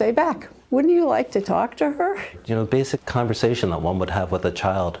what to say back. Wouldn't you like to talk to her? Basic conversation that one would have with a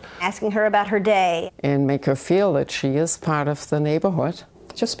child. Asking her about her day. And make her feel that she is part of the neighborhood.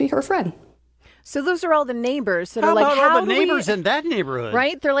 Just be her friend. So those are all the neighbors that How are like, about how all the do we- neighbors in that neighborhood?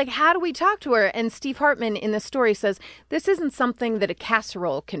 Right? They're like, how do we talk to her? And Steve Hartman in the story says, this isn't something that a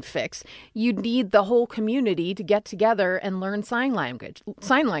casserole can fix. You need the whole community to get together and learn sign language,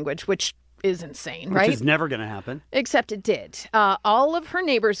 which is insane, right? Which is never going to happen. Except it did. All of her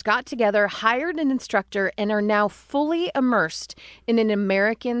neighbors got together, hired an instructor, and are now fully immersed in an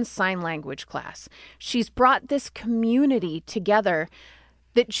American Sign Language class. She's brought this community together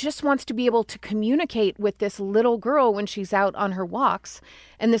that just wants to be able to communicate with this little girl when she's out on her walks.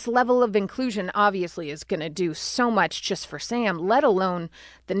 And this level of inclusion obviously is going to do so much just for Sam, let alone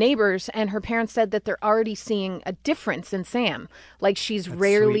the neighbors. And her parents said that they're already seeing a difference in Sam. Like she's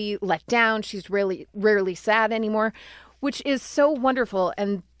rarely let down. She's rarely sad anymore, which is so wonderful.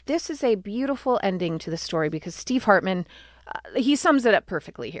 And this is a beautiful ending to the story because Steve Hartman, he sums it up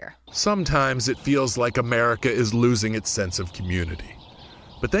perfectly here. Sometimes it feels like America is losing its sense of community.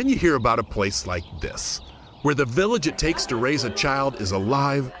 But then you hear about a place like this, where the village it takes to raise a child is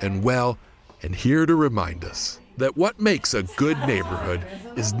alive and well, and here to remind us that what makes a good neighborhood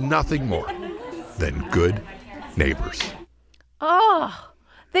is nothing more than good neighbors. Oh,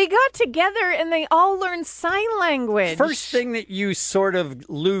 they got together and they all learned sign language. First thing that you sort of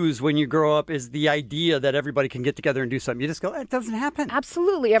lose when you grow up is the idea that everybody can get together and do something. You just go, it doesn't happen.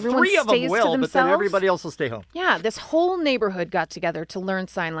 Absolutely. Everyone Three of them stays will, to themselves. but then everybody else will stay home. Yeah, this whole neighborhood got together to learn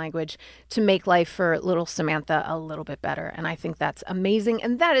sign language to make life for little Samantha a little bit better. And I think that's amazing.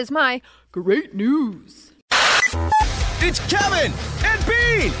 And that is my great news. It's Kevin and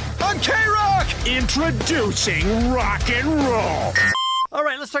Bean on K-Rock. Introducing rock and roll. All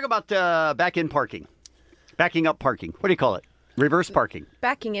right, let's talk about back-in parking. Backing up parking. What do you call it? Reverse parking.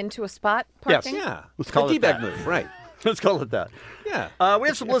 Backing into a spot parking? Yes. Yeah. Let's call the it that. D-bag move, right. Let's call it that. Yeah. We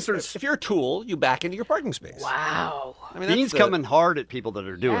have some listeners. If you're a tool, you back into your parking space. Wow. I mean, Bean's coming hard at people that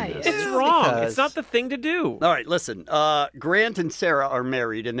are doing this. It's wrong. It's not the thing to do. All right, listen. Grant and Sarah are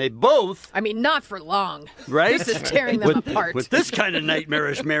married, and they both... I mean, not for long. Right? This is tearing them apart. With this kind of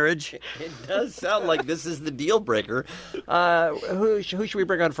nightmarish marriage. It does sound like this is the deal breaker. Who should we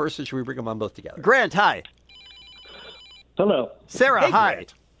bring on first, or should we bring them on both together? Grant, hi. Hello. Sarah, Hey, hi.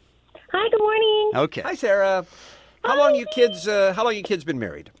 Grant. Hi, good morning. Okay. Hi, Sarah. How long you kids been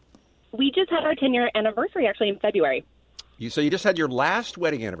married? We just had our 10-year anniversary actually in February. So you just had your last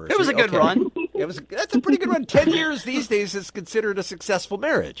wedding anniversary. It was a good run. That's a pretty good run. 10 years these days is considered a successful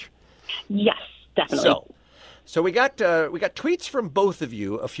marriage. Yes, definitely. So we got tweets from both of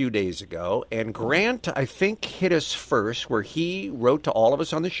you a few days ago, and Grant, I think, hit us first, where he wrote to all of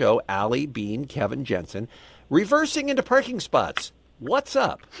us on the show, Allie, Bean, Kevin, Jensen, reversing into parking spots. What's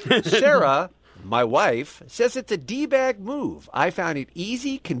up? Sarah, my wife, says it's a D-bag move. I found it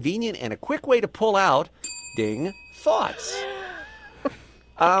easy, convenient, and a quick way to pull out. Ding. Thoughts?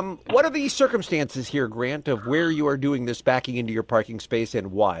 What are the circumstances here, Grant, of where you are doing this, backing into your parking space,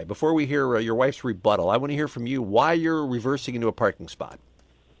 and why? Before we hear your wife's rebuttal, I want to hear from you why you're reversing into a parking spot.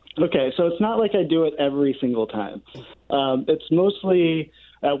 Okay, so it's not like I do it every single time. It's mostly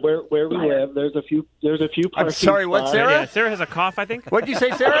where we live. There's a few parking I'm sorry, what, spots. Sarah? Yeah, Sarah has a cough, I think. What did you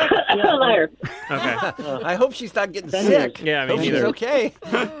say, Sarah? Liar. Okay. I hope she's not getting sick. Yeah, me hope she's neither. okay.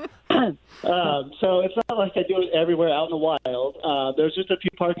 So it's not like I do it everywhere out in the wild. There's just a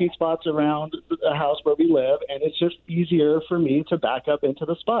few parking spots around the house where we live, and it's just easier for me to back up into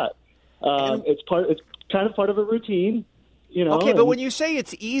the spot. It's kind of part of a routine, you know. Okay, but when you say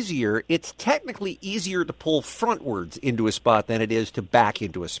it's easier, it's technically easier to pull frontwards into a spot than it is to back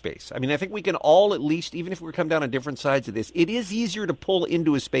into a space. I mean, I think we can all, at least, even if we come down on different sides of this, it is easier to pull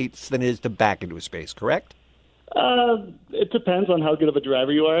into a space than it is to back into a space, correct? It depends on how good of a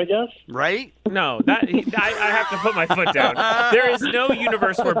driver you are, I guess. Right? No, I have to put my foot down. There is no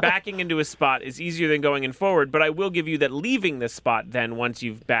universe where backing into a spot is easier than going in forward, but I will give you that leaving the spot then once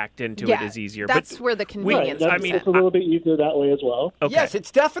you've backed into it is easier. That's where the convenience Right, it's a little bit easier that way as well. Okay. Yes,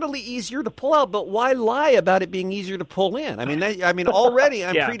 it's definitely easier to pull out, but why lie about it being easier to pull in? I mean, already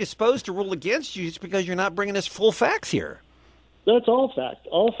I'm predisposed to rule against you just because you're not bringing us full facts here. That's all fact.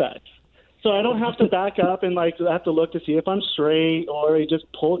 So I don't have to back up and have to look to see if I'm straight, or you just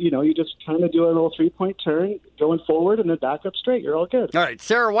pull. You just kind of do a little 3-point turn going forward and then back up straight. You're all good. All right,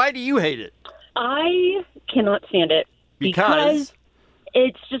 Sarah, why do you hate it? I cannot stand it Because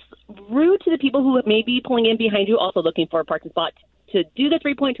it's just rude to the people who may be pulling in behind you, also looking for a parking spot, to do the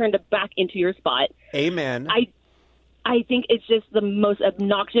 3-point turn to back into your spot. Amen. I think it's just the most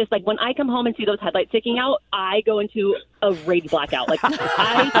obnoxious. Like, when I come home and see those headlights sticking out, I go into a rage blackout. Like,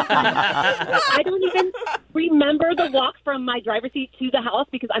 I don't even remember the walk from my driver's seat to the house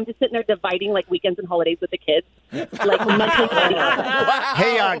because I'm just sitting there dividing, like, weekends and holidays with the kids. Like, mentally fighting out.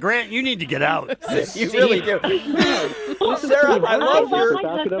 Hey, Grant, you need to get out. You really do. Sarah, I love your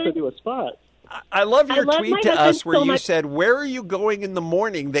back it up into a spot. I love your love tweet my to us husband where so you much. said, "Where are you going in the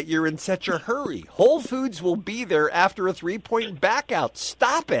morning that you're in such a hurry? Whole Foods will be there after a 3-point back out.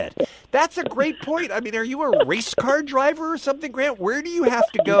 Stop it." That's a great point. I mean, are you a race car driver or something, Grant? Where do you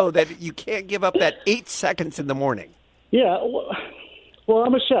have to go that you can't give up that 8 seconds in the morning? Yeah, well,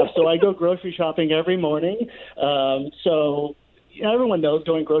 I'm a chef, so I go grocery shopping every morning. So everyone knows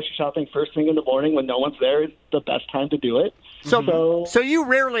going grocery shopping first thing in the morning when no one's there is the best time to do it. So you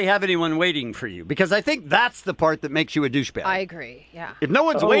rarely have anyone waiting for you, because I think that's the part that makes you a douchebag. I agree, yeah. If no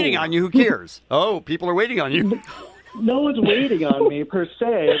one's waiting on you, who cares? Oh, people are waiting on you. No one's waiting on me per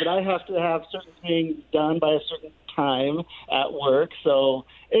se, but I have to have certain things done by a certain time at work. So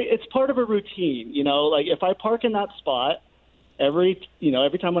it's part of a routine, you know. Like, if I park in that spot every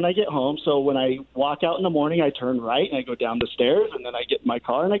time when I get home, so when I walk out in the morning, I turn right and I go down the stairs, and then I get in my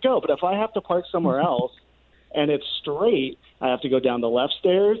car and I go. But if I have to park somewhere else and it's straight, I have to go down the left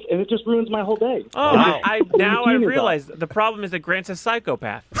stairs, and it just ruins my whole day. Oh, I realize the problem is that Grant's a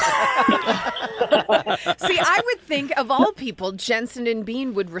psychopath. See, I would think of all people, Jensen and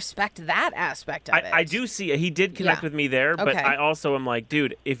Bean would respect that aspect of it. I do see he did connect with me there, but Okay. I also am like,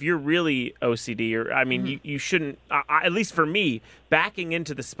 dude, if you're really OCD, or I mean, you shouldn't. At least for me, backing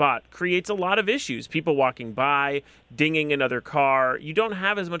into the spot creates a lot of issues. People walking by, dinging another car. You don't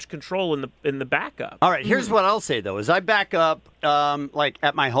have as much control in the backup. All right, here's what I'll say, though, is I back up like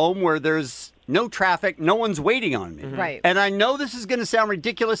at my home where there's no traffic, no one's waiting on me. Right. And I know this is going to sound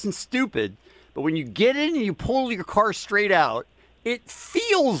ridiculous and stupid, but when you get in and you pull your car straight out, it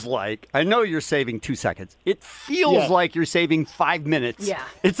feels like, I know you're saving 2 seconds. It feels like you're saving 5 minutes. Yeah.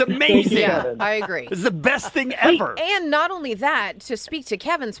 It's amazing. Yeah, I agree. It's the best thing ever. And not only that, to speak to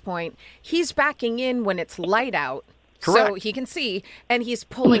Kevin's point, he's backing in when it's light out. So Correct. he can see, and he's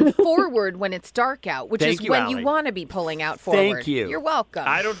pulling forward when it's dark out, which Thank is you, when Allie. you want to be pulling out forward. Thank you. You're welcome.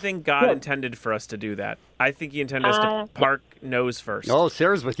 I don't think God intended for us to do that. I think He intended us to park nose first. Oh,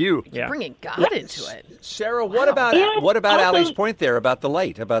 Sarah's with you. Yeah. Bringing God into it. Sarah, what about Allie's point there about the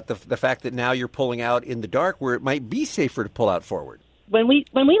light, about the fact that now you're pulling out in the dark where it might be safer to pull out forward? When we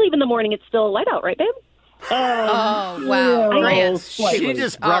leave in the morning, it's still light out, right, babe? Oh, wow. yeah, Grant, slightly. She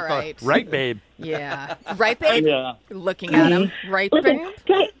just All brought right. the right, babe. Yeah. Right, babe? Yeah. Looking at him. Right, Listen, babe?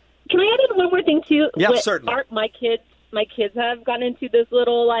 can I add in one more thing too? Yeah, With certainly. my kids have gotten into this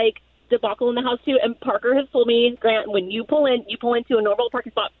little debacle in the house too, and Parker has told me, Grant, when you pull into a normal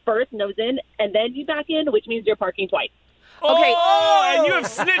parking spot first, nose in, and then you back in, which means you're parking twice. Okay. Oh, and you have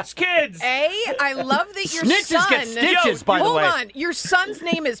snitch kids. I love that your Snitches son... get stitches, by the way. Hold on. Your son's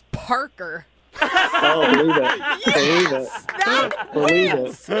name is Parker. Oh, believe it. Believe it. That Believe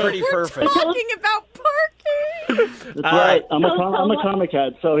wins. it. Pretty We're perfect. talking about parking. That's right. I'm a comic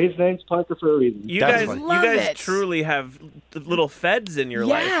head, so his name's Parker for a reason. You That's guys, funny. you Love guys it. truly have little feds in your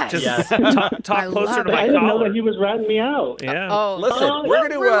Yes. life. Yes. Talk I closer love to it. I my didn't know collar. that he was ratting me out. Yeah. Oh, Listen, we're you're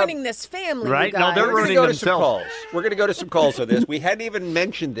going to ruining this family, Right? you No, guys. they're We're going to ruining go to some themselves. calls. We're going to go to some calls on this. We hadn't even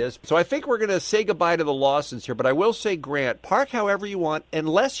mentioned this, so I think we're going to say goodbye to the Lawsons here. But I will say, Grant, park however you want,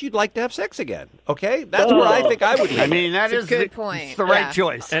 unless you'd like to have sex again. Okay, that's where I think I would. I mean, that It's is a good the, point. it's the right Yeah.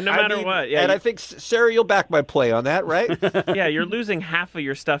 choice. And no I matter mean, what, yeah, and I think Sarah, you'll back my play on that, right? yeah, you're losing half of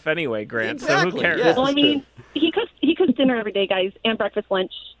your stuff anyway, Grant. So Exactly, who cares? yeah. Well, I mean, he cooks dinner every day, guys, and breakfast,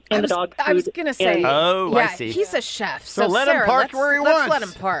 lunch, and the dog food. I was going to say, and- Oh, I yeah, see. he's a chef. So let him Sarah, park let's- where he let's let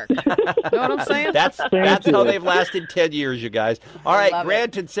wants. him park. Know what I'm saying? That's how you. they've lasted 10 years, you guys. All right, love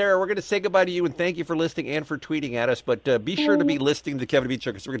Grant and Sarah, we're going to say goodbye to you and thank you for listening and for tweeting at us. But be sure to be listening to the Kevin and Bean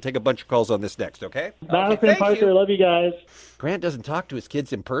Show because we're going to take a bunch of calls on this next, okay? Jonathan, thank Parker, you. love you guys. Grant doesn't talk to his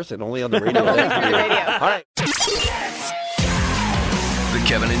kids in person, only on the radio. Only through the radio. All right. The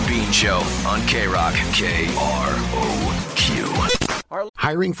Kevin and Bean Show on K-Rock. K-R-O-Q.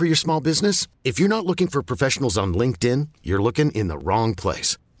 Hiring for your small business? If you're not looking for professionals on LinkedIn, you're looking in the wrong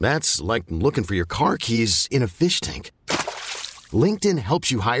place. That's like looking for your car keys in a fish tank. LinkedIn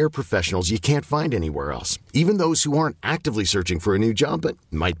helps you hire professionals you can't find anywhere else, even those who aren't actively searching for a new job but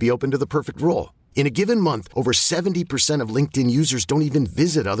might be open to the perfect role. In a given month, over 70% of LinkedIn users don't even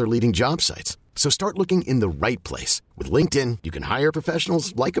visit other leading job sites. So start looking in the right place. With LinkedIn, you can hire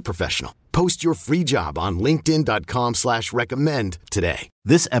professionals like a professional. Post your free job on linkedin.com/recommend today.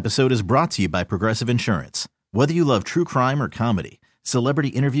 This episode is brought to you by Progressive Insurance. Whether you love true crime or comedy, celebrity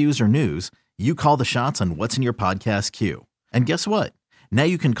interviews or news, you call the shots on what's in your podcast queue. And guess what? Now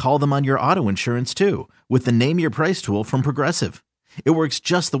you can call them on your auto insurance too with the Name Your Price tool from Progressive. It works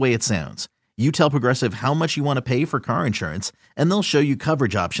just the way it sounds. You tell Progressive how much you want to pay for car insurance, and they'll show you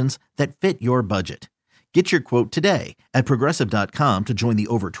coverage options that fit your budget. Get your quote today at Progressive.com to join the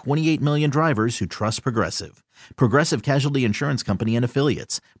over 28 million drivers who trust Progressive. Progressive Casualty Insurance Company and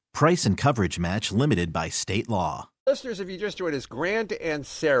Affiliates. Price and coverage match limited by state law. Listeners, if you just joined us, Grant and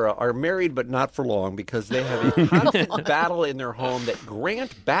Sarah are married but not for long because they have a constant battle in their home that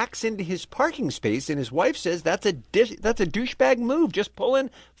Grant backs into his parking space, and his wife says that's a douchebag move. Just pulling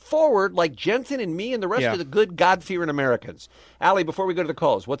forward like Jensen and me and the rest of the good God-fearing Americans. Allie, before we go to the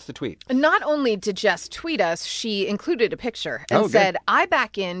calls, what's the tweet? Not only did Jess tweet us, she included a picture and good. said, I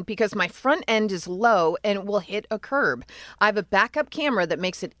back in because my front end is low and will hit a curb. I have a backup camera that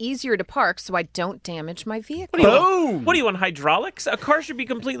makes it easier to park so I don't damage my vehicle. What do you want, hydraulics? A car should be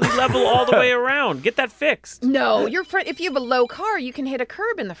completely level all the way around. Get that fixed. No, your front. If you have a low car, you can hit a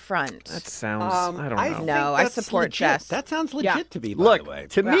curb in the front. That sounds, I don't know. No, I support legit. Jess. That sounds legit to me, by Look, the way.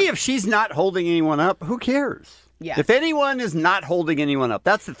 to me, if she's not holding anyone up, who cares? Yeah. If anyone is not holding anyone up,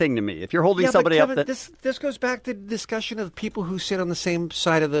 that's the thing to me. If you're holding Yeah, somebody but Kevin, up, this goes back to the discussion of people who sit on the same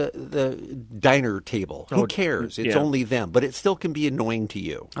side of the diner table. Who cares? It's yeah. only them, but it still can be annoying to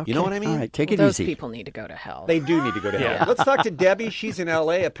you. You know what I mean? All right, take it Those easy. people need to go to hell. They do need to go to hell. Let's talk to Debbie. She's in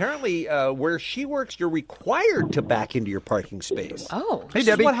L.A. Apparently, where she works, you're required to back into your parking space. Oh. Hey, This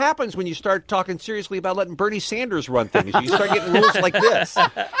Debbie. is what happens when you start talking seriously about letting Bernie Sanders run things. You start getting rules like this.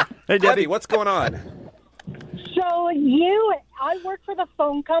 Hey, Debbie, what's going on? So I work for the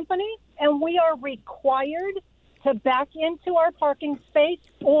phone company, and we are required to back into our parking space,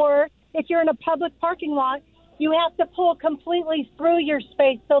 or if you're in a public parking lot, you have to pull completely through your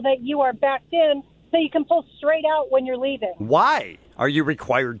space so that you are backed in so you can pull straight out when you're leaving. Why are you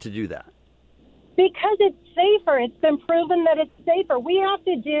required to do that? Because it's safer. It's been proven that it's safer. We have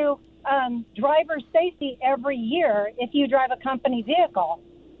to do driver safety every year if you drive a company vehicle.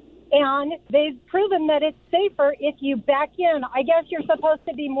 And they've proven that it's safer if you back in. I guess you're supposed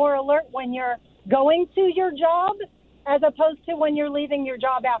to be more alert when you're going to your job as opposed to when you're leaving your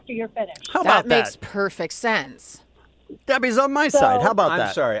job after you're finished. How that about makes that? perfect sense. Debbie's on my side. How about that?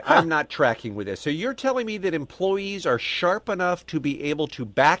 I'm sorry. I'm not tracking with this. So you're telling me that employees are sharp enough to be able to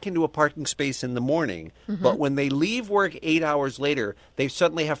back into a parking space in the morning, but when they leave work 8 hours later, they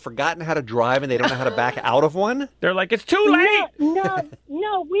suddenly have forgotten how to drive and they don't know how to back out of one? They're like, it's too late.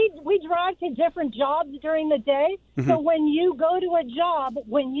 No. We drive to different jobs during the day. So when you go to a job,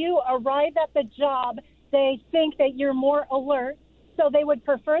 when you arrive at the job, they think that you're more alert. So they would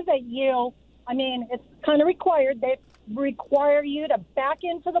prefer that you, it's kind of required. They require you to back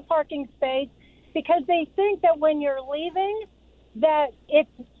into the parking space because they think that when you're leaving, that it's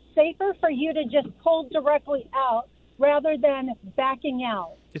safer for you to just pull directly out rather than backing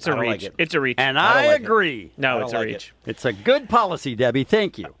out. It's a reach. It's a reach. And I agree. No, it's a reach. It's a good policy, Debbie.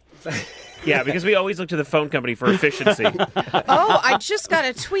 Thank you. Yeah, because we always look to the phone company for efficiency. I just got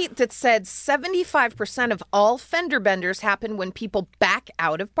a tweet that said 75% of all fender benders happen when people back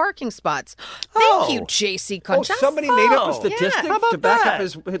out of parking spots. Thank you, J.C. Concha. Somebody made up a statistic How about to back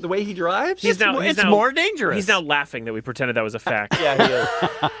that? up the way he drives? It's now more dangerous. He's now laughing that we pretended that was a fact. Yeah, he is.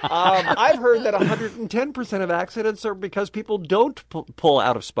 I've heard that 110% of accidents are because people don't pull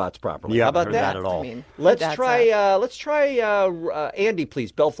out of spots properly. Yeah, How about heard that? that at all. Let's try Andy,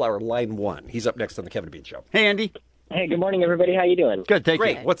 please. Bellflower, line 1. He's up next on the Kevin and Bean Show. Hey, Andy. Hey, good morning, everybody. How you doing? Good, thank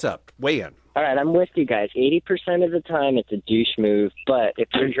you. Great. What's up? Weigh in. All right, I'm with you guys. 80% of the time, it's a douche move. But if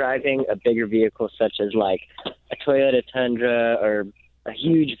you're driving a bigger vehicle, such as like a Toyota Tundra or a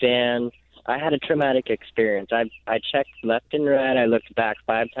huge van, I had a traumatic experience. I checked left and right. I looked back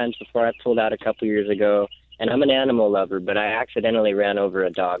 5 times before I pulled out a couple years ago. And I'm an animal lover, but I accidentally ran over a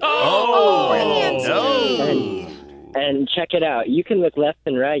dog. And check it out. You can look left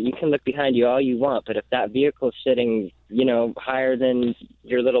and right. You can look behind you all you want. But if that vehicle's sitting, higher than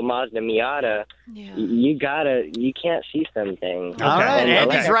your little Mazda Miata, you can't see something. All right.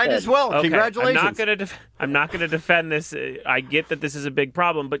 Andy's right as well. Okay. Congratulations. I'm not going to defend this. I get that this is a big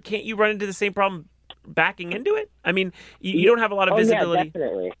problem, but can't you run into the same problem backing into it? I mean, you don't have a lot of visibility. Yeah,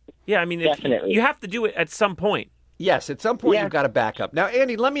 definitely. Yeah, I mean, definitely. You have to do it at some point. Yes, at some point you've got to back up. Now,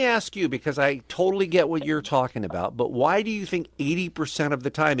 Andy, let me ask you, because I totally get what you're talking about, but why do you think 80% of the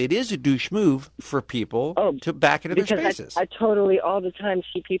time it is a douche move for people to back into their spaces? I totally all the time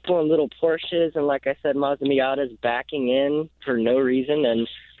see people in little Porsches and, like I said, Mazda Miatas backing in for no reason, and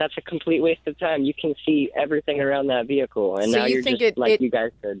that's a complete waste of time. You can see everything around that vehicle, and So now you you're think just, like it- you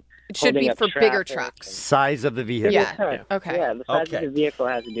guys said, It should be for bigger trucks. Size of the vehicle. Yeah. Okay. Yeah, the size of the vehicle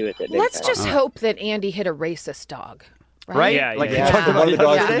has to do with it. big Let's time. just hope that Andy hit a racist dog. Right? Yeah, Like yeah. you talked about One of the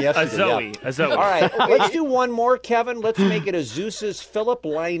dogs yesterday? from yesterday, A Zoe. All right, let's do one more, Kevin. Let's make it a Zeus's Philip,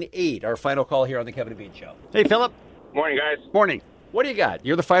 line 8, our final call here on the Kevin and Bean Show. Hey, Philip. Morning, guys. Morning. What do you got?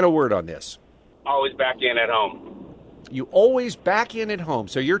 You're the final word on this. Always back in at home. You always back in at home.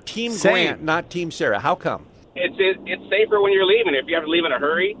 So you're Team Same. Grant, not Team Sarah. How come? It's safer when you're leaving. If you have to leave in a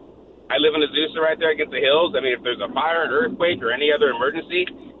hurry, I live in Azusa right there against the hills. I mean, if there's a fire, an earthquake, or any other emergency,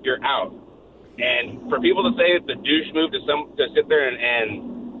 you're out. And for people to say it's a douche move to sit there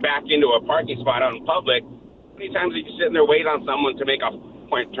and back into a parking spot out in public, how many times are you sitting there waiting on someone to make a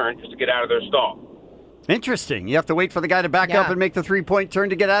point turn just to get out of their stall? Interesting. You have to wait for the guy to back up and make the 3-point turn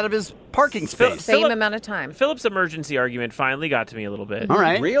to get out of his parking space. Same amount of time. Philip's emergency argument finally got to me a little bit. All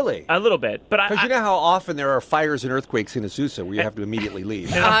right. Really? A little bit. But Because you know how often there are fires and earthquakes in Azusa where you have to immediately leave.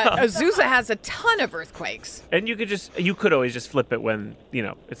 Azusa has a ton of earthquakes. And you could always just flip it when,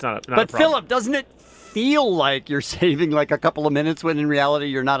 it's not a But problem. Philip, doesn't it feel like you're saving like a couple of minutes when in reality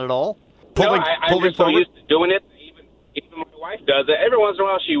you're not at all? I'm just so used to doing it. Even my wife does it. Every once in a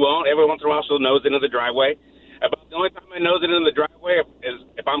while she won't. Every once in a while she'll nose into the driveway. About the only time I nose it into the driveway is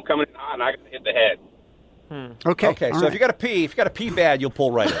if I'm coming in hot and I got to hit the head. Okay. So if you got to pee bad, you'll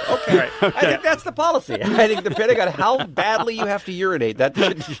pull right in. Okay. I think that's the policy. I think depending on how badly you have to urinate, that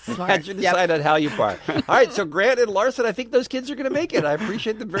should decide on how you park. All right. So Grant and Larson, I think those kids are going to make it. I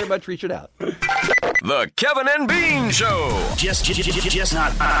appreciate them very much reaching out. The Kevin and Bean Show. Just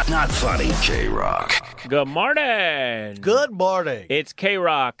not funny. K-Rock. Good morning. Good morning. It's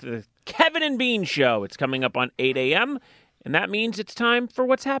K-Rock, the Kevin and Bean Show. It's coming up on 8 a.m., and that means it's time for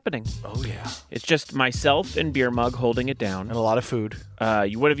What's Happening. Oh, yeah. It's just myself and Beer Mug holding it down. And a lot of food.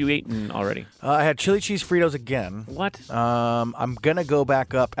 What have you eaten already? I had chili cheese Fritos again. What? I'm going to go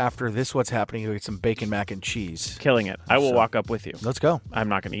back up after this What's Happening to get some bacon mac and cheese. Killing it. I will walk up with you. Let's go. I'm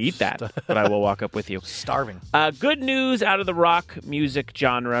not going to eat that, but I will walk up with you. Starving. Good news out of the rock music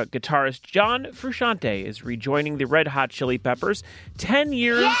genre. Guitarist John Frusciante is rejoining the Red Hot Chili Peppers 10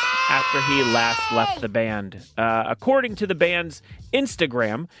 years after he last left the band. According to the band's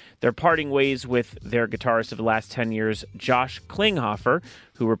Instagram, they're parting ways with their guitarist of the last 10 years, Josh Klinghoffer. Klinghoffer,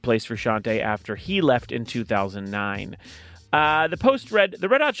 who replaced Frusciante after he left in 2009. The Post read, the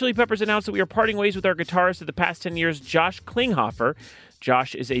Red Hot Chili Peppers announced that we are parting ways with our guitarist of the past 10 years, Josh Klinghoffer.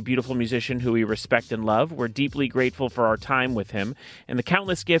 Josh is a beautiful musician who we respect and love. We're deeply grateful for our time with him and the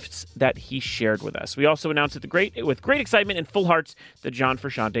countless gifts that he shared with us. We also announced with great excitement and full hearts that John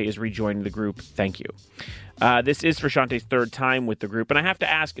Frusciante is rejoining the group. Thank you. This is Frusciante's third time with the group, and I have to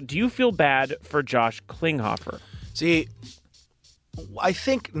ask, do you feel bad for Josh Klinghoffer? See, I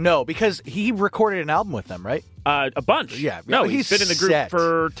think no, because he recorded an album with them, right? A bunch. Yeah. No, he's been in the group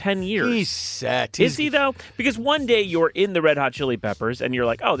for 10 years. He's set. Is he, though? Because one day you're in the Red Hot Chili Peppers, and you're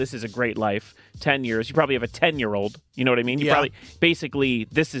like, oh, this is a great life. 10 years. You probably have a 10-year-old. You know what I mean? You probably, basically,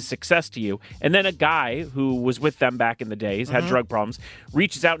 this is success to you. And then a guy who was with them back in the days, had drug problems,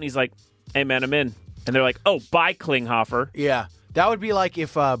 reaches out and he's like, hey, man, I'm in. And they're like, oh, bye, Klinghoffer. Yeah. That would be like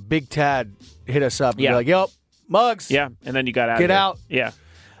if Big Tad hit us up and be like, yep, Muggs. Yeah, and then you got out. Get out. Yeah.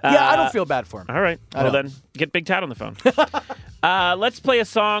 Yeah, I don't feel bad for him. All right. Well, then, get Big Tad on the phone. Let's play a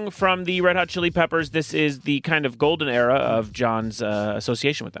song from the Red Hot Chili Peppers. This is the kind of golden era of John's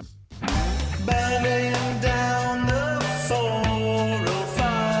association with them. Down the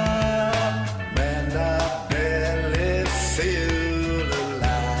 405, man, I barely feel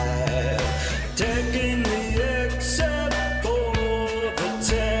alive. Taking the exit for the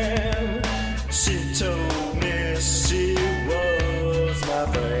 10. She told me she was my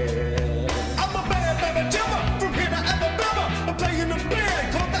friend. I'm a bad baby Jimmer from here to Alabama. I'm playing the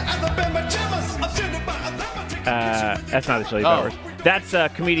band called the Alabama Jammers. I'm sitting by Alabama. That's not the Chili Peppers. That's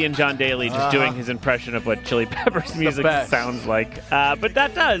comedian John Daly just doing his impression of what Chili Peppers music sounds like. But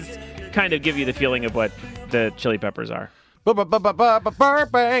that does kind of give you the feeling of what the Chili Peppers are.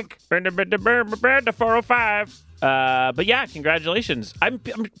 Burbank. The 405. But yeah, congratulations.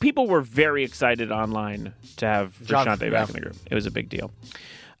 People were very excited online to have Frusciante back in the group. It was a big deal.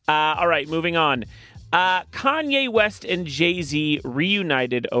 All right, moving on. Kanye West and Jay-Z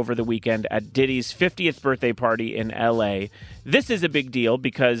reunited over the weekend at Diddy's 50th birthday party in L.A. This is a big deal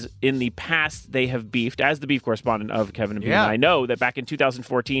because in the past they have beefed. As the beef correspondent of Kevin and Bean, I know that back in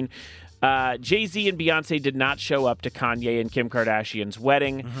 2014, Jay-Z and Beyonce did not show up to Kanye and Kim Kardashian's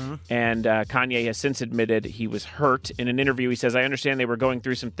wedding, and Kanye has since admitted he was hurt. In an interview, he says, I understand they were going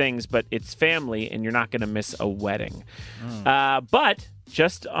through some things, but it's family, and you're not going to miss a wedding. But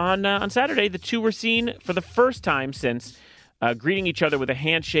just on Saturday, the two were seen for the first time since greeting each other with a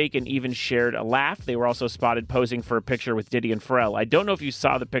handshake and even shared a laugh. They were also spotted posing for a picture with Diddy and Pharrell. I don't know if you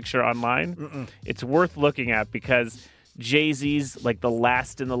saw the picture online. It's worth looking at because Jay-Z's like the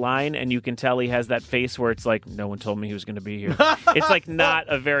last in the line, and you can tell he has that face where it's like, no one told me he was going to be here. It's like not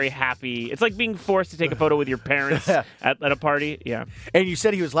a very happy... It's like being forced to take a photo with your parents at a party. Yeah. And you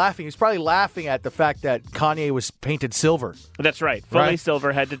said he was laughing. He was probably laughing at the fact that Kanye was painted silver. That's right. Fully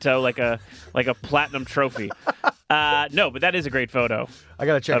silver, head to toe, like a platinum trophy. No, but that is a great photo. I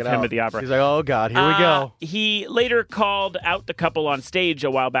got to check it out. Of him at the opera. He's like, oh, God, here we go. He later called out the couple on stage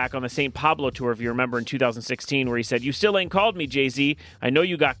a while back on the St. Pablo tour, if you remember, in 2016, where he said, you still ain't called me, Jay-Z. I know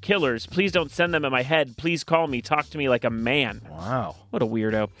you got killers. Please don't send them in my head. Please call me. Talk to me like a man. Wow. What a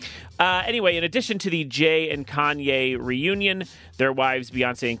weirdo. Anyway, in addition to the Jay and Kanye reunion, their wives,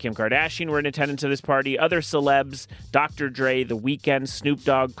 Beyonce and Kim Kardashian, were in attendance at this party. Other celebs, Dr. Dre, The Weeknd, Snoop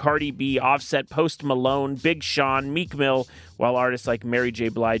Dogg, Cardi B, Offset, Post Malone, Big Sean, Meek Mill, while artists like Mary J.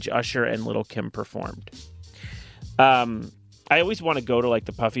 Blige, Usher, and Lil' Kim performed. I always want to go to like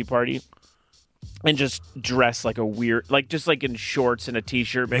the Puffy party and just dress like a weird, like just like in shorts and a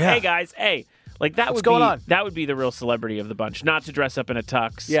t-shirt. But hey guys, hey. Like that that would be the real celebrity of the bunch. Not to dress up in a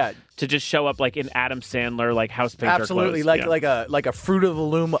tux. Yeah. To just show up like in Adam Sandler like house painter Absolutely. clothes. Like a Fruit of the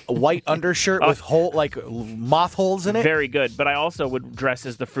Loom white undershirt with moth holes in it. Very good. But I also would dress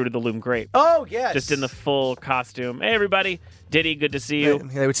as the Fruit of the Loom grape. Oh yes. Just in the full costume. Hey everybody. Diddy, good to see you.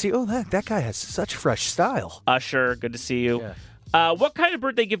 They would see, that guy has such fresh style. Usher, good to see you. Yeah. What kind of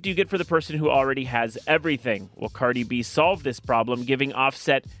birthday gift do you get for the person who already has everything? Well, Cardi B solved this problem, giving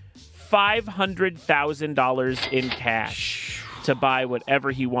Offset $500,000 in cash to buy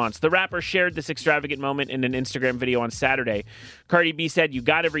whatever he wants. The rapper shared this extravagant moment in an Instagram video on Saturday. Cardi B said, you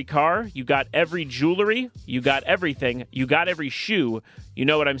got every car, you got every jewelry, you got everything, you got every shoe. You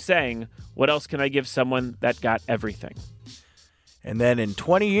know what I'm saying? What else can I give someone that got everything? And then in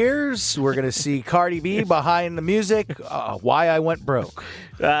 20 years, we're going to see Cardi B behind the music, Why I Went Broke.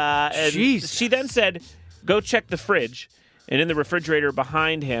 And she then said, go check the fridge. And in the refrigerator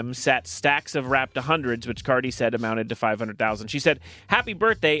behind him sat stacks of wrapped 100s, which Cardi said amounted to $500,000. She said, happy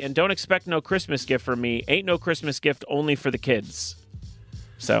birthday, and don't expect no Christmas gift from me. Ain't no Christmas gift, only for the kids.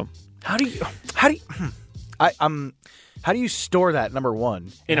 So. How do you How do you store that, number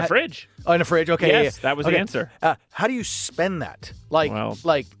one? In a fridge. Oh, in a fridge? Okay. Yes, yeah. that was the answer. How do you spend that?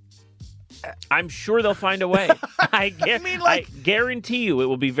 I'm sure they'll find a way. I guarantee you it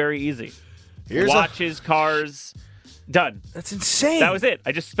will be very easy. Watches, cars, done. That's insane. That was it.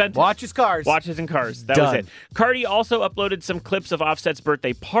 I just spent Watches, cars. Watches and cars. That Done. was it. Cardi also uploaded some clips of Offset's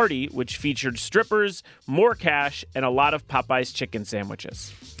birthday party, which featured strippers, more cash, and a lot of Popeye's chicken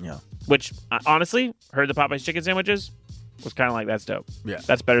sandwiches. Yeah. Which, honestly, heard the Popeye's chicken sandwiches, was kind of like, that's dope. Yeah.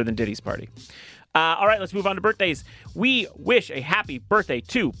 That's better than Diddy's party. All right, let's move on to birthdays. We wish a happy birthday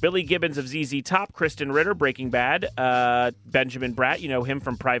to Billy Gibbons of ZZ Top, Kristen Ritter, Breaking Bad, Benjamin Bratt, you know him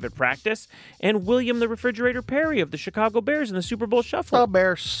from Private Practice, and William the Refrigerator Perry of the Chicago Bears in the Super Bowl Shuffle. Oh,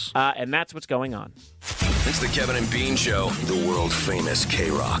 Bears. And that's what's going on. It's the Kevin and Bean Show, the world famous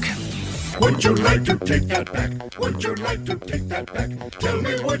K-Rock. Would you like to take that back? Would you like to take that back? Tell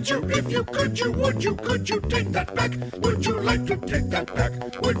me, would you, if you could you take that back? Would you like to take that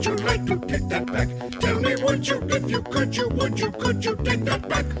back? Would you like to take that back? Tell me, would you, if you could you take that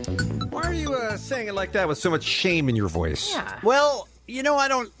back? Why are you saying it like that with so much shame in your voice? Yeah. Well, you know, I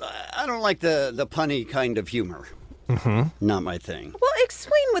don't like the punny kind of humor. Mm-hmm. Not my thing. Well,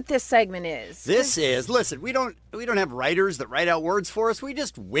 explain what this segment is. Listen, we don't have writers that write out words for us. We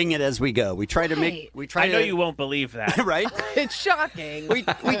just wing it as we go. We try to make I know you won't believe that. right? It's shocking. We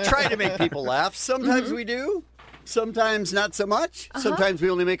try to make people laugh. Sometimes we do. Sometimes not so much. Sometimes we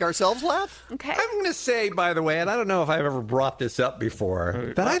only make ourselves laugh. Okay. I'm going to say, by the way, and I don't know if I've ever brought this up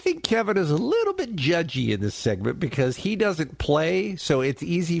before, but I think Kevin is a little bit judgy in this segment because he doesn't play, so it's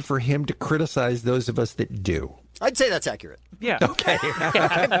easy for him to criticize those of us that do. I'd say that's accurate. Yeah. Okay.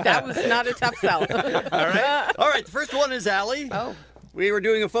 That was not a tough sell. All right. The first one is Allie. Oh. We were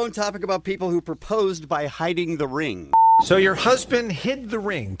doing a phone topic about people who proposed by hiding the ring. So your husband hid the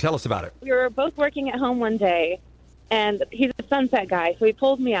ring. Tell us about it. We were both working at home one day, and he's a sunset guy, so he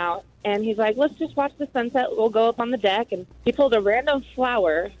pulled me out, and he's like, let's just watch the sunset. We'll go up on the deck, and he pulled a random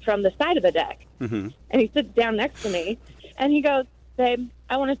flower from the side of the deck, and he sits down next to me, and he goes, babe,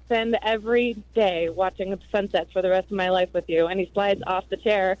 I want to spend every day watching a sunset for the rest of my life with you. And he slides off the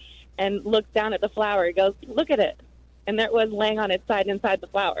chair and looks down at the flower. He goes, look at it. And there it was laying on its side inside the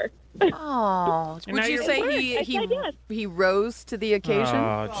flower. Oh, would you say he rose to the occasion?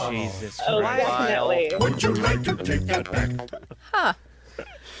 Oh, Jesus Christ. Oh, definitely. Would you like to take that back? Huh.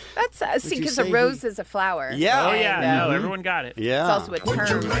 That's see, because a rose is a flower. Yeah. Oh, yeah. No, everyone got it. Yeah. It's also a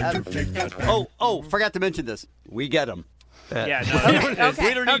term of... Forgot to mention this. We get them. Yeah, no. Okay.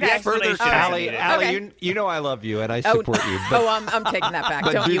 We don't need further Allie, you know I love you and I support you. But, I'm taking that back.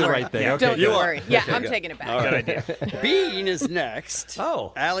 But Don't do you the worry. right thing. Yeah. Okay, Don't you worry. Yeah, Okay, I'm good. taking it back. All right. Bean is next.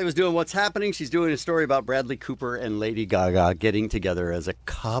 Oh. Allie was doing What's Happening. She's doing a story about Bradley Cooper and Lady Gaga getting together as a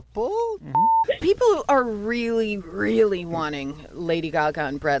couple. People are really, really wanting Lady Gaga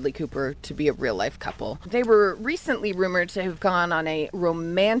and Bradley Cooper to be a real-life couple. They were recently rumored to have gone on a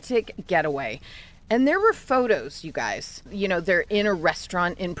romantic getaway. And there were photos, you guys. You know, they're in a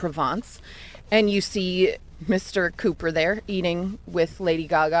restaurant in Provence, and you see Mr. Cooper there eating with Lady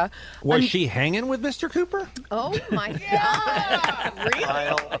Gaga. Was she hanging with Mr. Cooper? Oh, my God.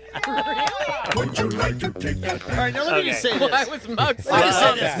 Really? Would you like to take that back? All right, now let me just say this. Why was Muggs Let me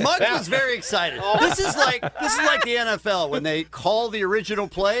say this. Muggs was very excited. This is like the NFL when they call the original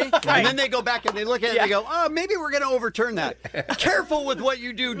play and then they go back and they look at it and they go, oh, maybe we're going to overturn that. Careful with what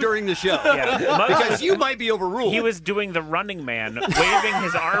you do during the show because you might be overruled. He was doing the Running Man, waving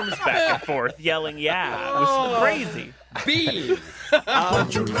his arms back and forth, yelling, yeah. It was crazy. B.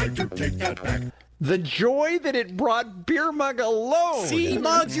 Would you like to take that back? The joy that it brought Beer Mug alone. See,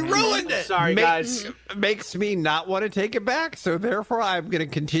 Muggs, you ruined it. Sorry, guys. Makes me not want to take it back. So therefore, I'm going to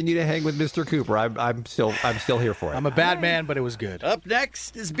continue to hang with Mr. Cooper. I'm still here for it. I'm a bad man, but it was good. Up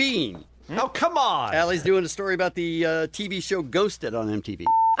next is Bean. Oh, come on. Allie's doing a story about the TV show Ghosted on MTV.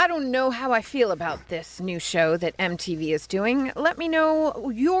 I don't know how I feel about this new show that MTV is doing. Let me know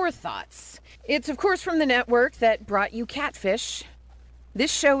your thoughts. It's, of course, from the network that brought you Catfish.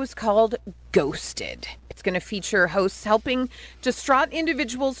 This show is called Ghosted. It's going to feature hosts helping distraught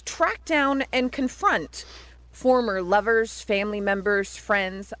individuals track down and confront former lovers, family members,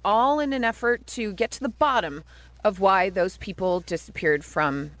 friends, all in an effort to get to the bottom of why those people disappeared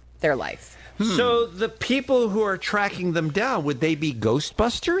from their life. So the people who are tracking them down, would they be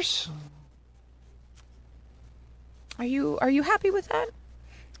Ghostbusters? Are you happy with that?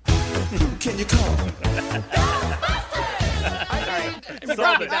 Can you call?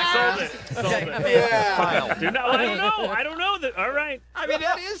 Sold it. File. I don't know. All right. I mean,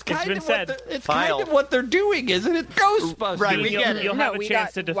 that is kind been of said. kind of what they're doing, isn't it? Ghostbusters. Right, we get it. You'll have a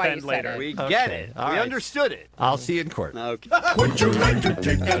chance to defend later. We get it. All We right. understood it. I'll see you in court. Okay. Would you like to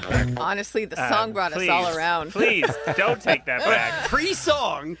take that back? Honestly, the song brought us please, all around. Please, don't take that back.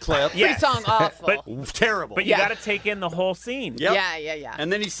 Pre-song clip. Yes. Pre-song awful. But terrible. But you got to take in the whole scene. Yep. Yeah.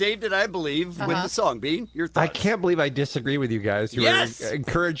 And then he saved it, I believe, with the song. Bean, your I thoughts? can't believe I disagree with you guys. You Yes! are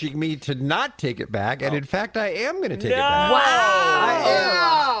encouraging me to not take it back, and in fact, I am going to take it No! back.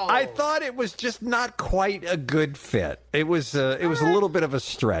 Wow. I thought it was just not quite a good fit. It was a little bit of a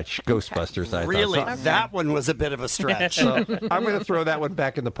stretch. Ghostbusters, I Really? thought. So That one was a bit of a stretch. I'm going to throw that one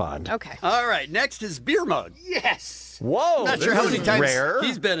back in the pond. Okay. All right, next is Beer Mug. Yes. Whoa! Not sure this how many is times rare.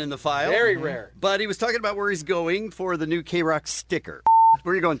 he's been in the file. Very rare. But he was talking about where he's going for the new K-Rock sticker.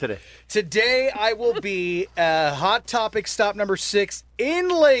 Where are you going today? Today I will be Hot Topic stop number 6 in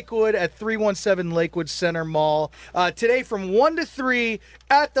Lakewood at 317 Lakewood Center Mall. Today from 1 to 3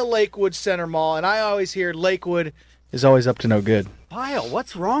 at the Lakewood Center Mall. And I always hear Lakewood is always up to no good. Pyle,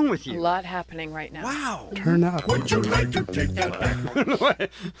 what's wrong with A you? lot happening right now. Wow. Turn up. Would you like to take that back?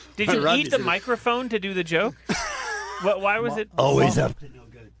 Did you Run, eat the is it- microphone to do the joke? Why was it? Always up to no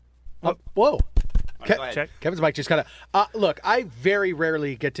good. Whoa. Go ahead. Check. Kevin's mic just kind of... look, I very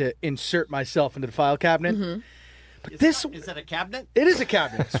rarely get to insert myself into the file cabinet. But Is that a cabinet? It is a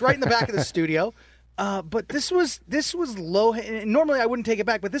cabinet. It's right in the back of the studio. But this was low. Normally I wouldn't take it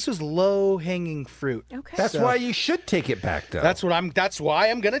back, but this was low hanging fruit. Okay. That's why you should take it back, though. That's why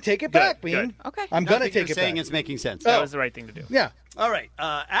I'm gonna take it back, Bean. good. Okay. I'm gonna Nothing take you're it saying back. it's making sense. That was the right thing to do. Yeah. All right.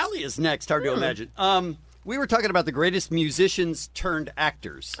 Allie is next. Hard to imagine. We were talking about the greatest musicians turned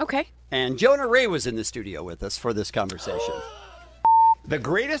actors. Okay. And Jonah Ray was in the studio with us for this conversation. The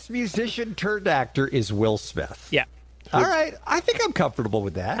greatest musician turned actor is Will Smith. Yeah. All right. I think I'm comfortable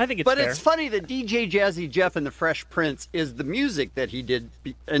with that. I think it's But fair. it's funny that DJ Jazzy Jeff and the Fresh Prince is the music that he did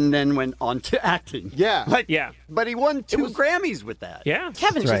and then went on to acting. Yeah. Like, Yeah. But he won 2 Grammys with that. Yeah.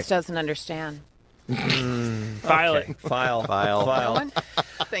 Kevin That's just doesn't understand. File it. File. That one?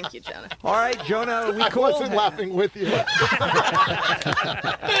 Thank you, Jonah. All right, Jonah, we cool? laughing with you.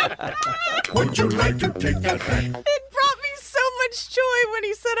 Would you like to take that back? It brought me so much joy when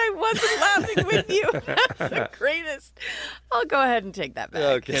he said I wasn't laughing with you. That's the greatest. I'll go ahead and take that back.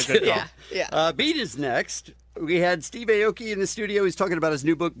 Okay. good call. Yeah. Beat is next. We had Steve Aoki in the studio. He's talking about his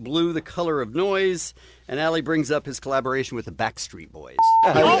new book, Blue, The Color of Noise. And Allie brings up his collaboration with the Backstreet Boys.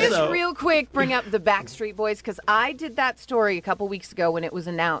 Can we just real quick bring up the Backstreet Boys? Because I did that story a couple weeks ago when it was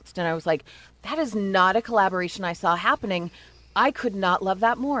announced, and I was like, that is not a collaboration I saw happening. I could not love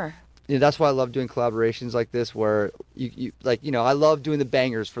that more. You know, that's why I love doing collaborations like this, where I love doing the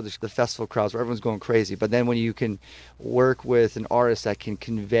bangers for the festival crowds where everyone's going crazy. But then when you can work with an artist that can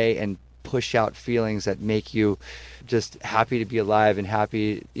convey and push out feelings that make you just happy to be alive and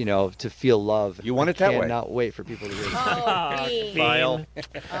happy, to feel love. You want it that way. I cannot wait for people to hear Oh, File.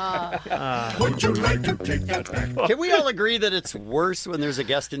 Would you like to take that back? Can we all agree that it's worse when there's a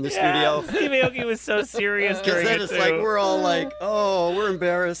guest in the studio? Steve Aoki was so serious Because during then it, it's too. like we're all like, oh, we're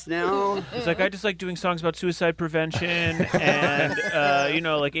embarrassed now. It's like, I just like doing songs about suicide prevention and,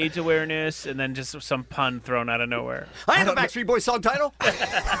 like AIDS awareness, and then just some pun thrown out of nowhere. I have a Backstreet Boys song title.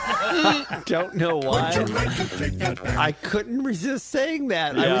 Don't know why. Would you like to take that back? I couldn't resist saying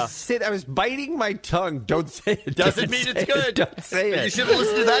that. Yeah. I was biting my tongue. Don't say it. Doesn't Don't mean say it's it. good. Don't say it. You should have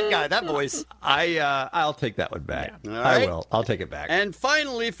listened to that guy, that voice. I'll take that one back. All I right. will. I'll take it back. And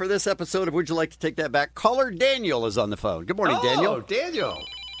finally, for this episode of Would You Like to Take That Back, caller Daniel is on the phone. Good morning, Daniel. Daniel.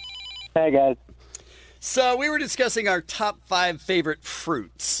 Hey, guys. So we were discussing our top 5 favorite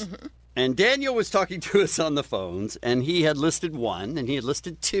fruits. And Daniel was talking to us on the phones, and he had listed 1, and he had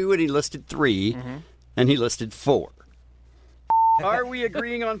listed 2, and he listed 3, and he listed 4. Are we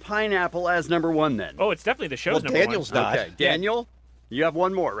agreeing on pineapple as number 1 then? Oh, it's definitely the show's number Daniel's one. not. Okay, Daniel, you have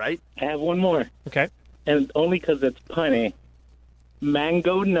 1 more, right? I have one more, Okay. and only because it's punny.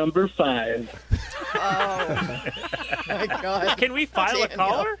 Mango number 5. Oh, my God. Can we file a Daniel.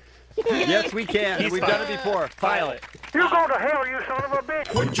 caller? Yes, we can. He's We've fine. done it before. File it. You go to hell, you son of a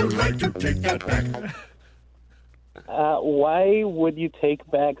bitch! Would you like to take that back? Why would you take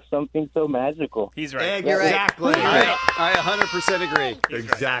back something so magical? He's right. Exactly. I 100% agree.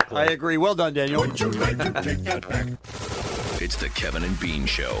 Exactly. I agree. Well done, Daniel. Would you like to take that back? It's the Kevin and Bean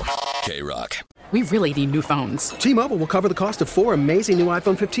Show. K-Rock. We really need new phones. T-Mobile will cover the cost of 4 amazing new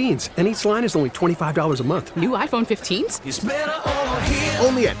iPhone 15s, and each line is only $25 a month. New iPhone 15s? It's better over here.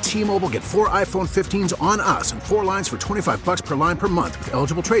 Only at T-Mobile, get 4 iPhone 15s on us and 4 lines for $25 per line per month with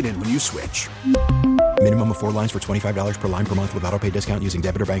eligible trade-in when you switch. Minimum of 4 lines for $25 per line per month with autopay discount using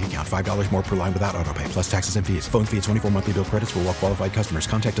debit or bank account. $5 more per line without autopay, plus taxes and fees. Phone fee at 24 monthly bill credits for well-qualified customers.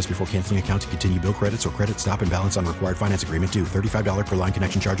 Contact us before canceling account to continue bill credits or credit stop and balance on required finance agreement due. $35 per line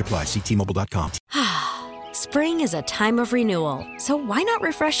connection charge applies. See T-Mobile.com. Spring is a time of renewal, so why not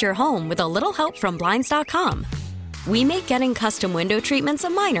refresh your home with a little help from Blinds.com? We make getting custom window treatments a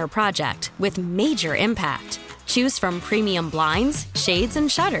minor project with major impact. Choose from premium blinds, shades, and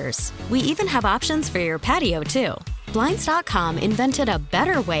shutters. We even have options for your patio, too. Blinds.com invented a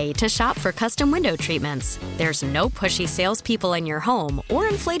better way to shop for custom window treatments. There's no pushy salespeople in your home or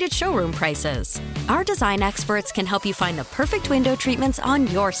inflated showroom prices. Our design experts can help you find the perfect window treatments on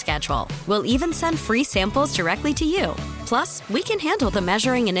your schedule. We'll even send free samples directly to you. Plus, we can handle the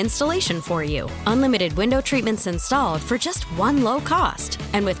measuring and installation for you. Unlimited window treatments installed for just one low cost.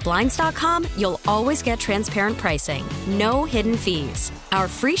 And with Blinds.com, you'll always get transparent pricing. No hidden fees. Our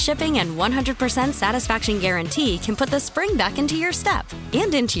free shipping and 100% satisfaction guarantee can put the spring back into your step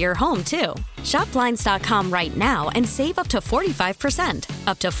and into your home, too. Shop Blinds.com right now and save up to 45%.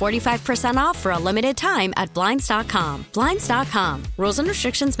 Up to 45% off for a limited time at Blinds.com. Blinds.com. Rules and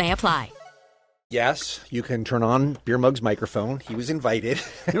restrictions may apply. Yes, you can turn on Beer Mug's microphone. He was invited.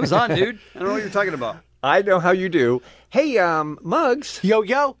 It was on, dude. I don't know what you're talking about. I know how you do. Hey, Muggs.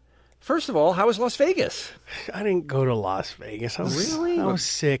 Yo. First of all, how was Las Vegas? I didn't go to Las Vegas. I Really? was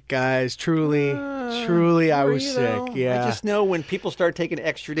sick, guys. Truly, I was sick. Yeah. I just know when people start taking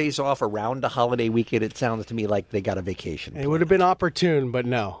extra days off around a holiday weekend, it sounds to me like they got a vacation. It would have been opportune, but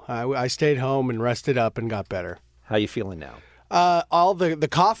no. I stayed home and rested up and got better. How you feeling now? All the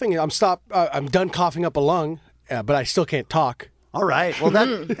coughing. I'm done coughing up a lung, but I still can't talk. All right. Well,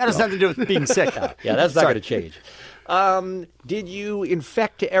 that has nothing to do with being sick. Yeah, that's not going to change. Did you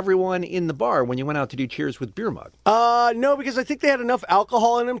infect everyone in the bar when you went out to do Cheers with Beer Mug? No, because I think they had enough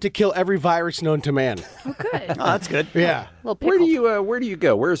alcohol in them to kill every virus known to man. Oh, good. Oh, that's good. Yeah. Where do you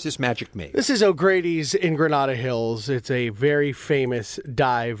go? Where is this magic made? This is O'Grady's in Granada Hills. It's a very famous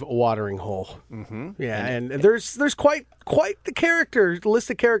dive watering hole. Mm-hmm. Yeah, and there's quite the list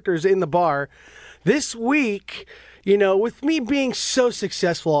of characters in the bar. This week, you know, with me being so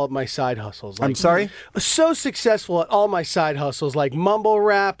successful at my side hustles. I'm sorry? So successful at all my side hustles, like mumble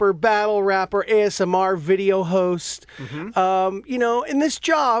rapper, battle rapper, ASMR video host. Mm-hmm. You know, and this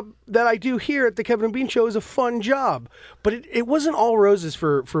job that I do here at the Kevin and Bean Show is a fun job. But it wasn't all roses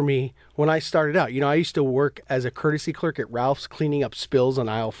for me when I started out. You know, I used to work as a courtesy clerk at Ralph's, cleaning up spills on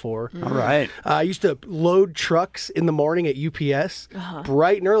aisle 4. All right. I used to load trucks in the morning at UPS,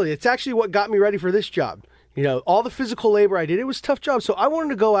 bright and early. It's actually what got me ready for this job. You know, all the physical labor I did, it was a tough job. So I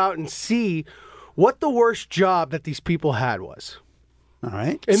wanted to go out and see what the worst job that these people had was. All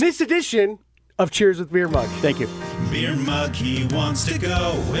right. In this edition of Cheers with Beer Mug. Thank you. Beer Mug, he wants to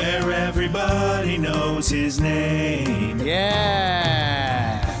go where everybody knows his name.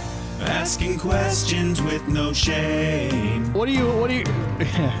 Yeah. Asking questions with no shame. What do you?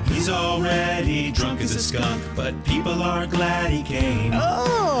 He's already drunk as a skunk, but people are glad he came.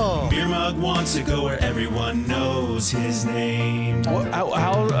 Oh. Beer Mug wants to go where everyone knows his name.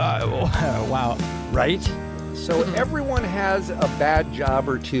 Wow. Right? So everyone has a bad job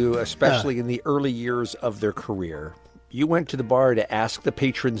or two, especially in the early years of their career. You went to the bar to ask the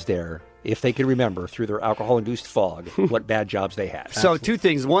patrons there if they can remember through their alcohol-induced fog what bad jobs they had. So 2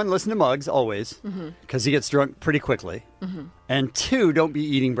 things. 1, listen to Muggs always, because he gets drunk pretty quickly. And 2, don't be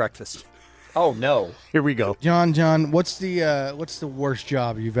eating breakfast. Oh, no. Here we go. John, what's the worst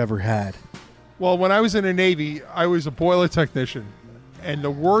job you've ever had? Well, when I was in the Navy, I was a boiler technician. And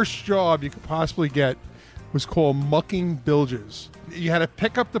the worst job you could possibly get was called mucking bilges. You had to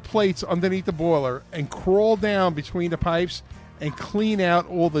pick up the plates underneath the boiler and crawl down between the pipes and clean out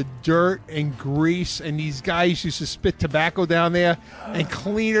all the dirt and grease. And these guys used to spit tobacco down there and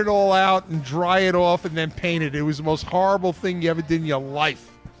clean it all out and dry it off and then paint it. It was the most horrible thing you ever did in your life.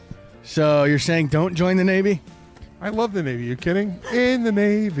 So you're saying don't join the Navy? I love the Navy. You kidding? In the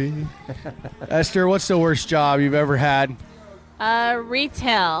Navy. Esther, what's the worst job you've ever had?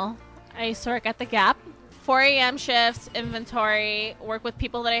 Retail. I used to work at the Gap. 4 a.m. shifts, inventory, work with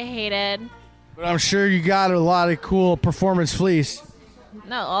people that I hated. But I'm sure you got a lot of cool performance fleece.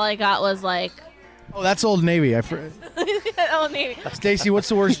 No, all I got was like... Oh, that's Old Navy. Old Navy. Stacy, what's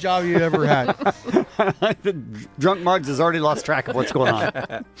the worst job you ever had? The drunk Muggs has already lost track of what's going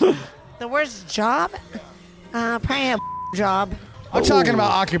on. The worst job? Probably a job. I'm talking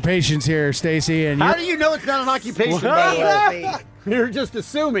about occupations here, Stacy. And how do you know it's not an occupation? You're just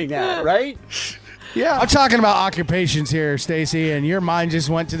assuming that, right? Yeah. I'm talking about occupations here, Stacy, and your mind just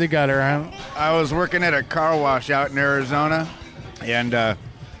went to the gutter. I was working at a car wash out in Arizona, and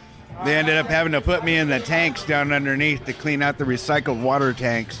They ended up having to put me in the tanks down underneath to clean out the recycled water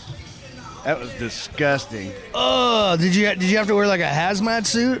tanks. That was disgusting. Oh, did you have to wear like a hazmat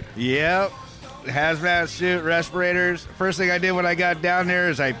suit? Yep. Hazmat suit, respirators. First thing I did when I got down there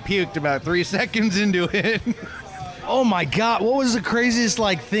is I puked about 3 seconds into it. Oh my God! What was the craziest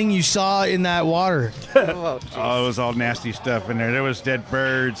thing you saw in that water? Oh, it was all nasty stuff in there. There was dead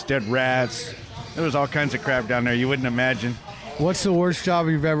birds, dead rats. There was all kinds of crap down there you wouldn't imagine. What's the worst job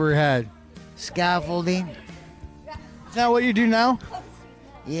you've ever had? Scaffolding. Is that what you do now?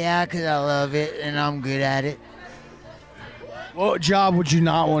 Yeah, because I love it and I'm good at it. What job would you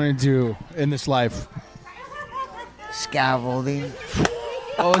not want to do in this life? Scaffolding.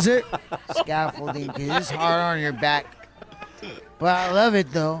 What was it? Scaffolding, because it's hard on your back. But I love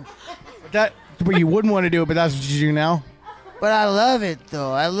it, though. But you wouldn't want to do it, but that's what you do now? But I love it,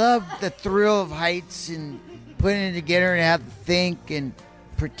 though. I love the thrill of heights and putting it together and have to think and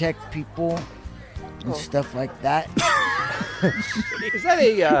protect people and stuff like that. Is that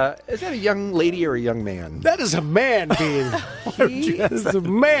a young lady or a young man? That is a man, Bean. He is a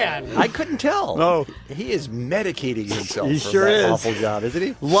man. I couldn't tell. No. He is medicating himself He for sure that is. awful job, isn't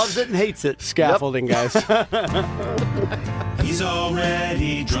he? Loves it and hates it. Scaffolding, guys. He's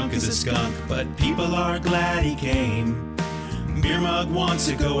already drunk as a skunk, but people are glad he came. Beer Mug wants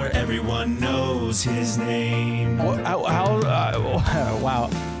to go where everyone knows his name. Wow.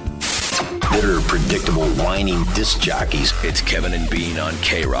 Bitter, predictable, whining disc jockeys. It's Kevin and Bean on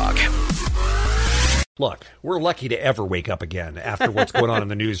K-Rock. Look, we're lucky to ever wake up again after what's going on in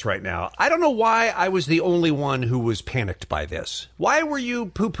the news right now. I don't know why I was the only one who was panicked by this. Why were you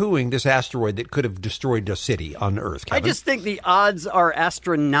poo-pooing this asteroid that could have destroyed a city on Earth, Kevin? I just think the odds are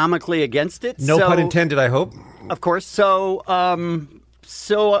astronomically against it. No pun intended, I hope. Of course. So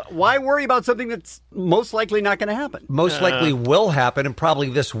why worry about something that's most likely not going to happen? Most likely will happen, and probably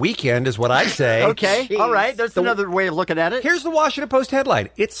this weekend is what I say. Okay, all right. There's another way of looking at it. Here's the Washington Post headline.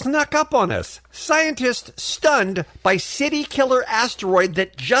 It snuck up on us. Scientists stunned by city-killer asteroid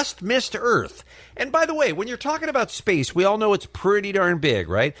that just missed Earth. And by the way, when you're talking about space, we all know it's pretty darn big,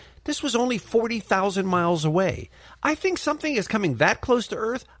 right? This was only 40,000 miles away. I think something is coming that close to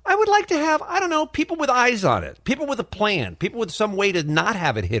Earth. I would like to have, I don't know, people with eyes on it, people with a plan, people with some way to not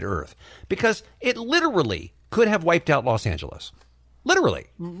have it hit Earth, because it literally could have wiped out Los Angeles. Literally.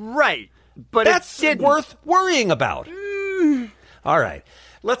 Right. But that's worth worrying about. All right.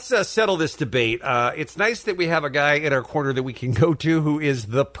 Let's settle this debate. It's nice that we have a guy in our corner that we can go to who is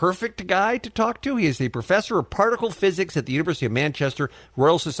the perfect guy to talk to. He is a professor of particle physics at the University of Manchester,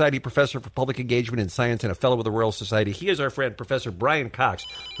 Royal Society professor for public engagement in science, and a fellow with the Royal Society. He is our friend, Professor Brian Cox,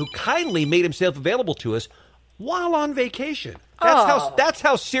 who kindly made himself available to us while on vacation. That's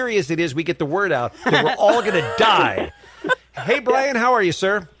how serious it is we get the word out that we're all going to die. Hey, Brian, how are you,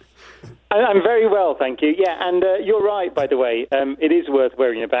 sir? I'm very well, thank you. Yeah, and you're right, by the way. It is worth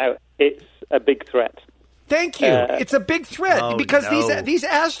worrying about. It's a big threat. Thank you. It's a big threat because these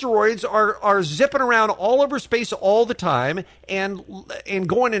asteroids are zipping around all over space all the time and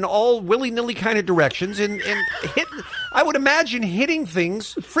going in all willy-nilly kind of directions and I would imagine hitting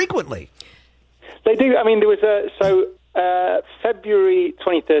things frequently. They do. I mean, there was February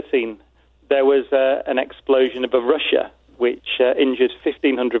 2013, there was an explosion above Russia which injured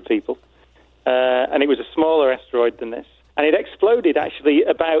 1,500 people. And it was a smaller asteroid than this. And it exploded actually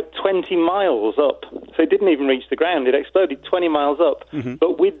about 20 miles up. So it didn't even reach the ground. It exploded 20 miles up,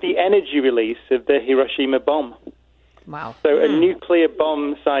 but with the energy release of the Hiroshima bomb. Wow. So a nuclear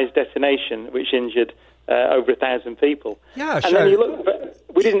bomb-sized detonation, which injured over 1,000 people. Yeah, and then you look, but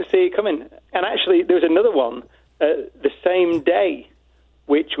we didn't see it coming. And actually, there was another one the same day,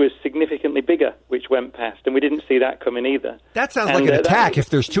 which was significantly bigger, which went past, and we didn't see that coming either. That sounds like an attack if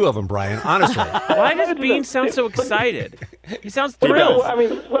there's two of them, Brian, honestly. Why does Bean sound so excited? He sounds thrilled. I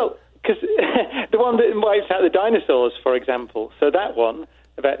mean, well, because the one that wipes out the dinosaurs, for example, so that one,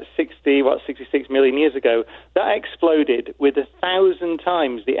 about 66 million years ago, that exploded with 1,000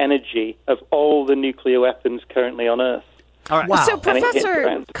 times the energy of all the nuclear weapons currently on Earth. All right. Wow. So,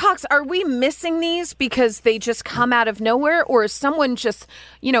 Professor Cox, are we missing these because they just come out of nowhere, or is someone just,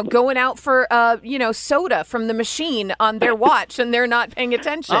 going out for, soda from the machine on their watch and they're not paying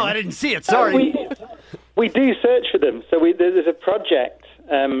attention? Oh, I didn't see it. Sorry. We do search for them. So there's a project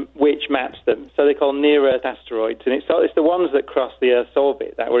which maps them. So they call near-Earth asteroids, and it's the ones that cross the Earth's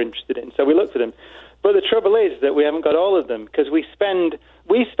orbit that we're interested in. So we look for them. But the trouble is that we haven't got all of them because we spend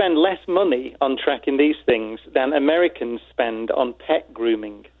less money on tracking these things than Americans spend on pet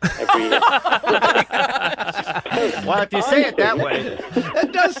grooming every year. Well, if you say it that way,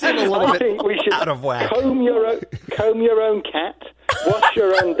 it does seem a little bit we should out of whack. Comb your own cat, wash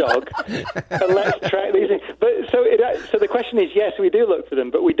your own dog, and let's track these things. But so the question is, yes, we do look for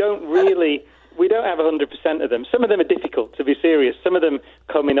them, but we don't have 100% of them. Some of them are difficult, to be serious. Some of them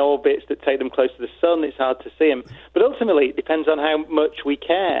come in orbits that take them close to the sun. It's hard to see them. But ultimately, it depends on how much we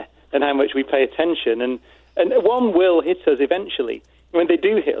care and how much we pay attention. And one will hit us eventually. When they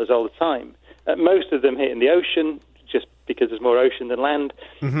do hit us all the time. Most of them hit in the ocean, just because there's more ocean than land.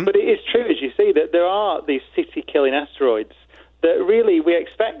 Mm-hmm. But it is true, as you see, that there are these city-killing asteroids that really we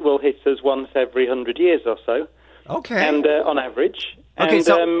expect will hit us once every 100 years or so. Okay. And on average. Okay, and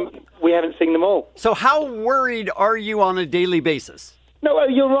so we haven't seen them all. So how worried are you on a daily basis? No,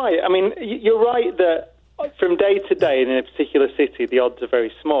 you're right. I mean, you're right that from day to day in a particular city, the odds are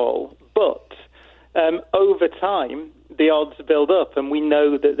very small. But over time, the odds build up, and we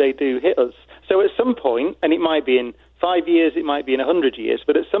know that they do hit us. So at some point, and it might be in 5 years, it might be in 100 years,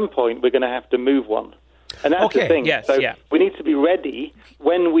 but at some point, we're going to have to move one. And that's the thing. Yes, so we need to be ready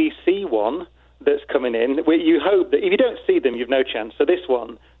when we see one that's coming in. You hope that if you don't see them, you've no chance. So this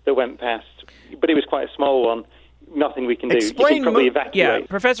one that went past, but it was quite a small one, nothing we can do. You can probably evacuate. Yeah,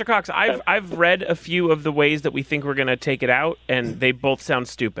 Professor Cox, I've read a few of the ways that we think we're going to take it out, and they both sound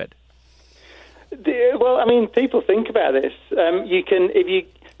stupid. Well, I mean, people think about this. You can, if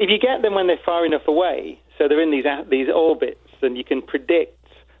you get them when they're far enough away, so they're in these orbits, and you can predict,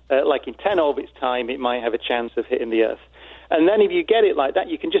 like in 10 orbits' time, it might have a chance of hitting the Earth. And then if you get it like that,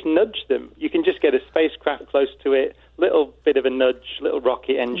 you can just nudge them. You can just get a spacecraft close to it, little bit of a nudge, little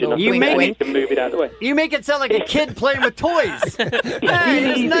rocket engine, and you can move it out of the way. You make it sound like a kid playing with toys.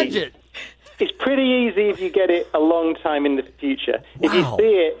 Hey, just nudge it. It's pretty easy if you get it a long time in the future. Wow. If you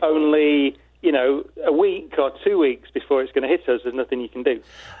see it only, a week or 2 weeks before it's going to hit us, there's nothing you can do.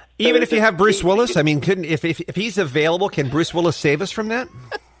 Even if you have Bruce Willis, I mean, if he's available, can Bruce Willis save us from that?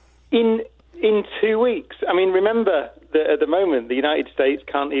 In 2 weeks. I mean, remember that at the moment, the United States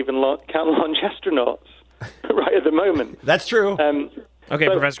can't launch astronauts right at the moment. That's true. Okay,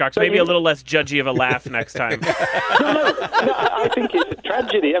 Professor Cox, maybe a little less judgy of a laugh next time. No, I think it's a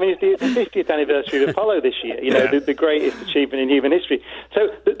tragedy. I mean, it's the 50th anniversary of Apollo this year, the greatest achievement in human history. So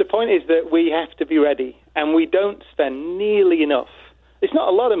the point is that we have to be ready, and we don't spend nearly enough. It's not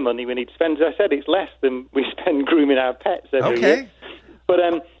a lot of money we need to spend. As I said, it's less than we spend grooming our pets every year. But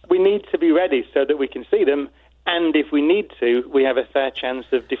we need to be ready so that we can see them, and if we need to, we have a fair chance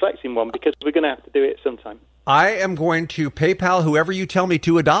of deflecting one, because we're going to have to do it sometime. I am going to PayPal whoever you tell me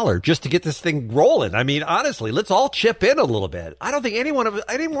to $1 just to get this thing rolling. I mean, honestly, let's all chip in a little bit. I don't think any one of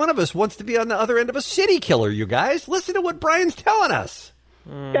us wants to be on the other end of a city killer, you guys. Listen to what Brian's telling us.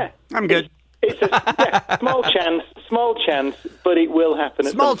 Yeah. I'm good. It's a small chance, but it will happen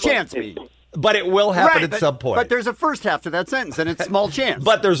at small some point. chance, But it will happen at some point. But there's a first half to that sentence, and it's small chance.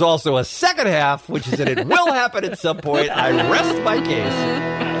 But there's also a second half, which is that it will happen at some point. I rest my case.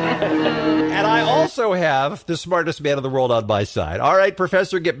 And I also have the smartest man in the world on my side. All right,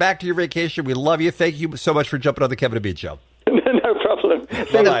 Professor, get back to your vacation. We love you. Thank you so much for jumping on the Kevin and Bean Show. No problem.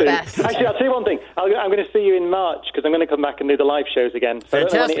 Actually, I'll tell you one thing. I'm going to see you in March, because I'm going to come back and do the live shows again. So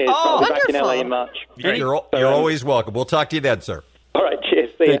Fantastic. I don't know when it is, but I'll be back in LA in March. You're always welcome. We'll talk to you then, sir. All right, cheers.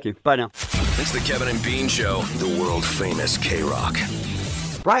 See Thank you. Bye now. It's the Kevin and Bean Show, the world famous K-Rock.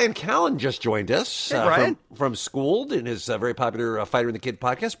 Brian Callen just joined us Hey, Brian. from Schooled in his very popular Fighter and the Kid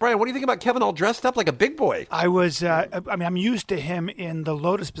podcast. Brian, what do you think about Kevin all dressed up like a big boy? I was, I'm used to him in the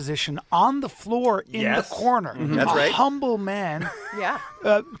lotus position on the floor in the corner. Mm-hmm. That's right. A humble man.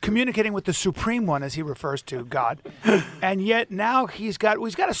 Communicating with the Supreme One, as he refers to God. And yet now he's got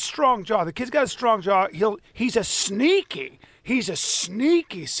a strong jaw. The kid's got a strong jaw. He's a sneaky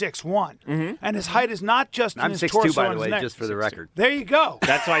 6'1", and his height is not just in I'm his 6'2", torso by the and his way, neck. just for the record. There you go.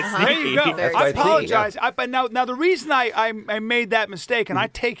 That's why it's There you go. That's I why it's apologize. But now the reason I made that mistake, and I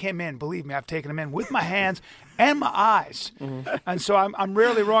take him in, believe me, I've taken him in with my hands and my eyes, and so I'm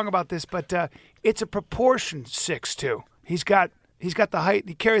rarely wrong about this, but it's a proportion 6'2". He's got the height.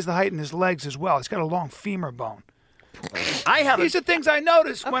 He carries the height in his legs as well. He's got a long femur bone. These are things I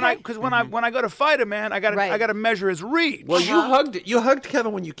notice when I go to fight a man. I got to measure his reach. Well, you hugged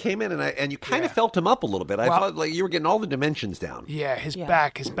Kevin when you came in, and you kind of felt him up a little bit. I felt like you were getting all the dimensions down. Yeah, his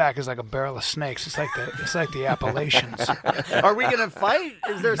back is like a barrel of snakes. It's like the Appalachians. Are we going to fight?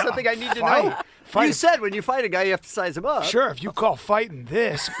 Is there something I need to know? You said when you fight a guy, you have to size him up. Sure, if you call fighting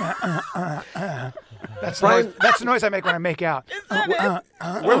this, that's the noise I make when I make out.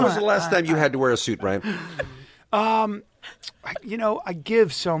 When was the last time you had to wear a suit, Brian? I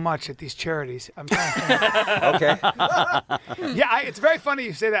give so much at these charities. I'm trying to think. Okay. It's very funny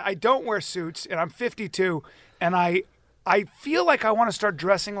you say that. I don't wear suits, and I'm 52, and I feel like I want to start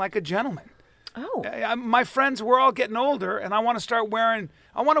dressing like a gentleman. Oh. My friends, we're all getting older, and I want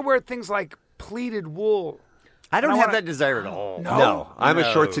to wear things like pleated wool. I don't have that desire at all. No, I'm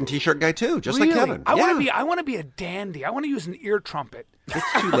a shorts and t-shirt guy too, just Really? like Kevin. I want to be a dandy. I want to use an ear trumpet.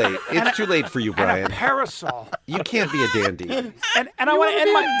 It's too late. It's too late for you, Brian. And a parasol. You can't be a dandy. And I want to end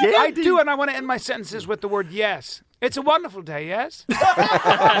I want to end my sentences with the word yes. It's a wonderful day, yes?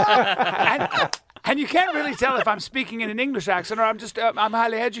 and you can't really tell if I'm speaking in an English accent or I'm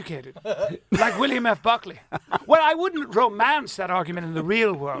highly educated. Like William F. Buckley. Well, I wouldn't romance that argument in the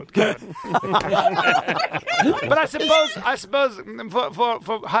real world, Kevin. But I suppose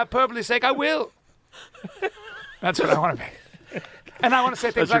for hyperbole's sake, I will. That's what I want to be. And I want to say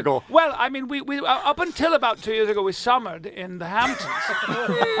things That's your like, goal. well, I mean, we up until about 2 years ago, we summered in the Hamptons.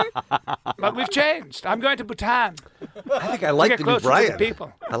 But we've changed. I'm going to Bhutan. I think I like the new Brian.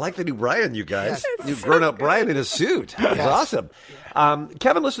 People. I like the new Brian, you guys. You've grown up Brian in a suit. That's awesome.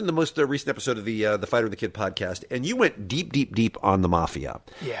 Kevin listened to the most recent episode of the Fighter and the Kid podcast, and you went deep, deep, deep on the mafia.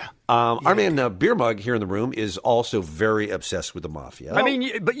 Yeah. Our man Beer Mug here in the room is also very obsessed with the mafia. I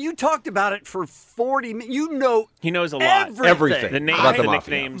mean, but you talked about it for 40 minutes. He knows a lot. Everything. The names, about the the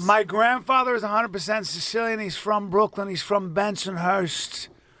mafia. nicknames. My grandfather is 100% Sicilian. He's from Brooklyn. He's from Bensonhurst.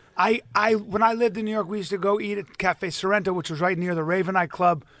 When I lived in New York, we used to go eat at Cafe Sorrento, which was right near the Ravenite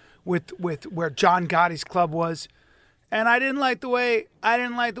Club, with where John Gotti's club was. And I didn't like the way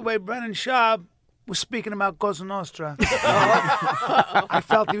Brennan Schaub was speaking about Cosa Nostra. I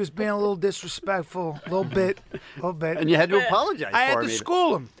felt he was being a little disrespectful, a little bit. And you had to apologize I for had him. to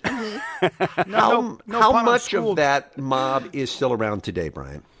school him. How pun on much school. of that mob is still around today,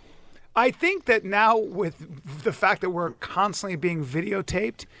 Brian? I think that now with the fact that we're constantly being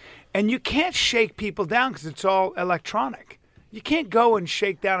videotaped, and you can't shake people down because it's all electronic. You can't go and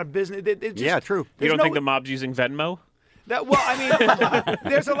shake down a business. True. You don't think the mob's using Venmo? There's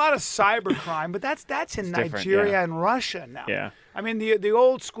a lot of cybercrime, but that's in Nigeria and Russia now. Yeah. I mean, the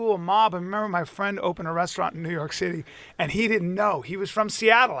old school mob. I remember my friend opened a restaurant in New York City, and he didn't know. He was from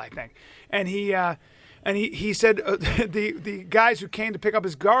Seattle, I think, and he said the guys who came to pick up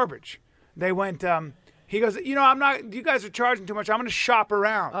his garbage, they went. He goes, I'm not. You guys are charging too much. I'm going to shop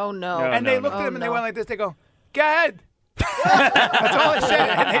around. Oh no! And they looked at him and they went like this. They go, "Go ahead." That's all I said,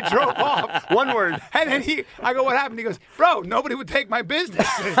 and they drove off. One word. And then I go, what happened? He goes, bro, nobody would take my business.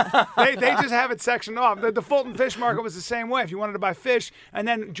 they just have it sectioned off. The Fulton Fish Market was the same way. If you wanted to buy fish, and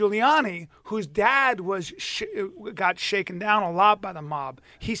then Giuliani, whose dad was got shaken down a lot by the mob,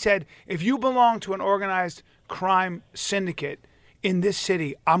 he said, if you belong to an organized crime syndicate in this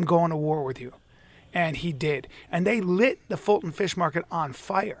city, I'm going to war with you. And he did. And they lit the Fulton Fish Market on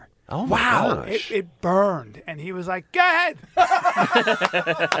fire. Oh, my wow. gosh. It burned. And he was like, go ahead. Go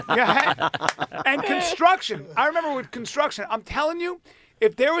ahead. And construction. I remember with construction, I'm telling you,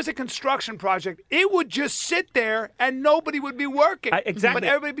 if there was a construction project, it would just sit there and nobody would be working. Exactly. But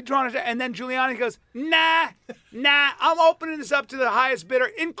everybody would be drawn to it. And then Giuliani goes, nah, I'm opening this up to the highest bidder,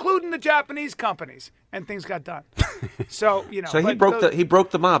 including the Japanese companies. And things got done. So, So he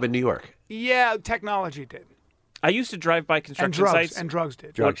broke the mob in New York. Yeah, technology did. I used to drive by construction sites. And drugs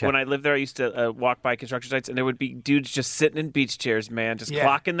did. When I lived there, I used to walk by construction sites, and there would be dudes just sitting in beach chairs, man, just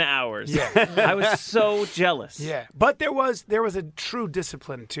clocking the hours. Yeah. I was so jealous. Yeah, but there was a true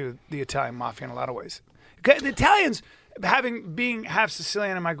discipline to the Italian mafia in a lot of ways. The Italians, being half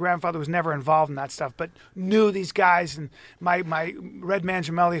Sicilian, and my grandfather was never involved in that stuff, but knew these guys. And my Red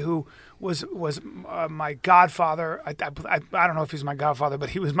Mangiamelli, who was my godfather. I don't know if he's my godfather, but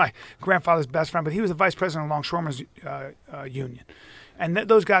he was my grandfather's best friend. But he was the vice president of Longshoremen's Union. And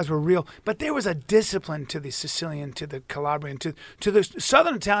those guys were real. But there was a discipline to the Sicilian, to the Calabrian, to the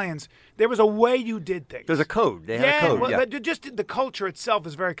Southern Italians. There was a way you did things. There's a code. They had a code. But just the culture itself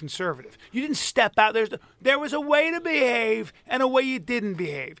is very conservative. You didn't step out. There was a way to behave and a way you didn't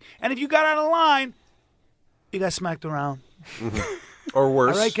behave. And if you got out of line, you got smacked around. Mm-hmm. Or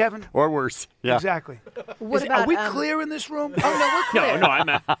worse. All right, Kevin? Or worse. Yeah. Exactly. Are we clear in this room? Oh, no, we're clear.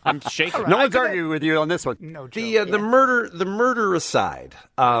 No, I'm shaking. Right. No one's arguing with you on this one. No joke. The murder aside,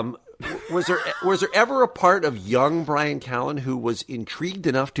 was there ever a part of young Brian Callen who was intrigued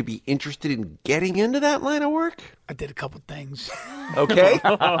enough to be interested in getting into that line of work? I did a couple things. Okay.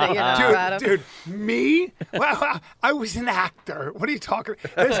 Dude, me? Well, I was an actor. What are you talking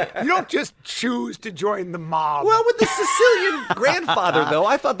about? You don't just choose to join the mob. Well, with the Sicilian grandfather, though,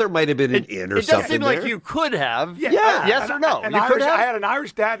 I thought there might have been an in or something. It does seem like you could have. Yeah. Yes or no? I had an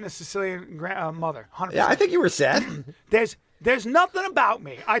Irish dad and a Sicilian mother. 100%. Yeah, I think you were set. There's nothing about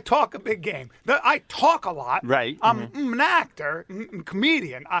me. I talk a big game. I talk a lot. Right. I'm an actor,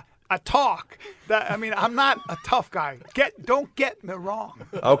 comedian. a talk. I'm not a tough guy. Don't get me wrong.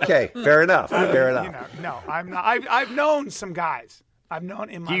 Okay, fair enough. Fair enough. No, I'm not. I've known some guys. I've known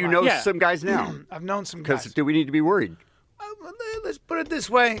in my Do you life. know some guys now? I've known some guys. Because do we need to be worried? Let's put it this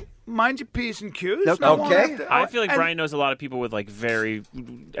way: mind your P's and Q's. Okay. I feel like Brian knows a lot of people with like very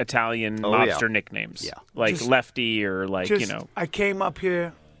Italian mobster nicknames. Yeah, like Just- Lefty or like I came up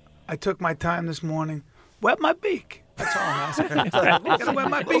here. I took my time this morning. Wet my beak. That's all I'm asking. I gotta wet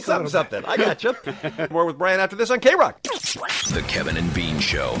my beak a little bit. Something. I got you. More with Brian after this on K-Rock. The Kevin and Bean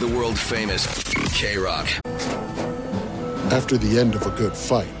Show. The world famous K-Rock. After the end of a good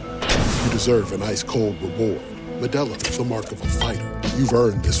fight, you deserve an ice-cold reward. Modelo, the mark of a fighter. You've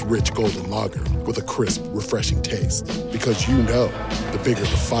earned this rich golden lager with a crisp, refreshing taste. Because you know, the bigger the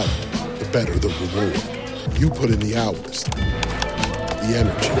fight, the better the reward. You put in the hours, the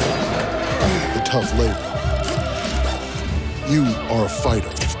energy, the tough labor. You are a fighter,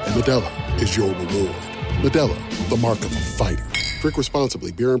 and Modelo is your reward. Modelo, the mark of a fighter. Drink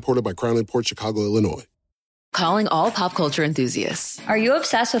responsibly. Beer imported by Crown Imports, Chicago, Illinois. Calling all pop culture enthusiasts. Are you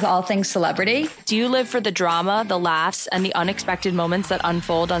obsessed with all things celebrity? Do you live for the drama, the laughs, and the unexpected moments that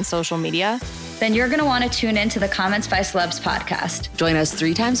unfold on social media? Then you're going to want to tune in to the Comments by Celebs podcast. Join us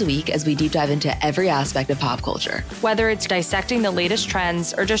 3 times a week as we deep dive into every aspect of pop culture. Whether it's dissecting the latest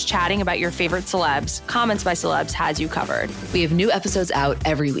trends or just chatting about your favorite celebs, Comments by Celebs has you covered. We have new episodes out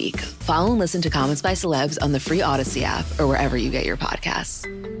every week. Follow and listen to Comments by Celebs on the free Odyssey app or wherever you get your podcasts.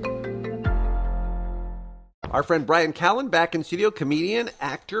 Our friend Brian Callen back in studio, comedian,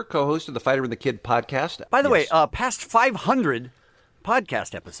 actor, co-host of the Fighter and the Kid podcast. By the way, past 500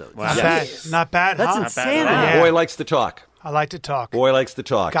 podcast episodes. Wow. Not bad. That's huh? insanity. Yeah. Boy likes to talk. I like to talk. Boy likes to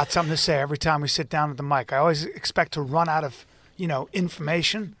talk. Got something to say every time we sit down at the mic. I always expect to run out of,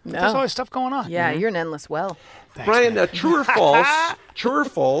 information. No. There's always stuff going on. Yeah, you're an endless well. Thanks, Brian, man. true or false? True or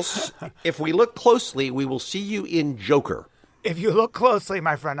false? If we look closely, we will see you in Joker. If you look closely,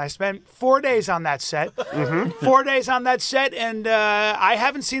 my friend, I spent 4 days on that set. Mm-hmm. 4 days on that set, and I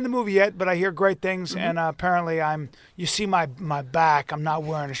haven't seen the movie yet, but I hear great things. And apparently, you see my back. I'm not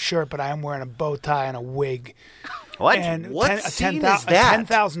wearing a shirt, but I am wearing a bow tie and a wig. What? And What a scene is that? A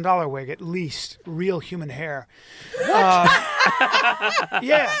 $10,000 wig, at least, real human hair. What?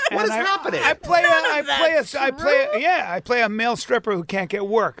 Yeah. What is happening? I play a male stripper who can't get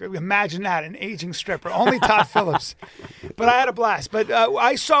work. Imagine that, an aging stripper. Only Todd Phillips. But I had a blast. But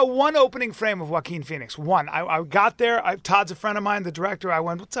I saw one opening frame of Joaquin Phoenix. One. I got there. Todd's a friend of mine, the director. I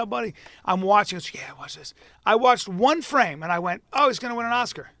went, "What's up, buddy?" I'm watching. He goes, "Yeah, watch this." I watched one frame, and I went, "Oh, he's going to win an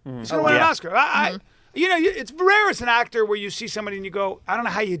Oscar. He's going to win an Oscar." It's rare as an actor where you see somebody and you go, "I don't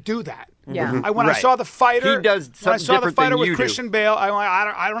know how you do that." Yeah. When I saw The Fighter, He does when I something saw The different Fighter than with you do. Christian Bale, I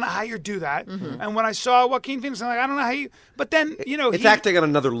don't know how you do that. And when I saw Joaquin Phoenix, I'm like, I don't know how you. But then, It's acting on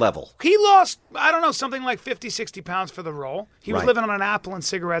another level. he lost, I don't know, something like 50, 60 pounds for the role. He was Right. living on an apple and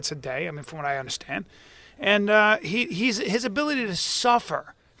cigarettes a day, from what I understand. And his ability to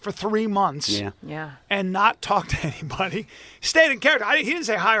suffer for 3 months Yeah. and not talk to anybody, stayed in character. He didn't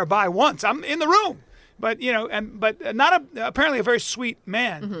say hi or bye once. I'm in the room. But but not apparently a very sweet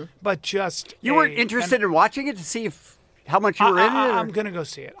man, but just You weren't interested in watching it to see how much you were in it? I'm gonna go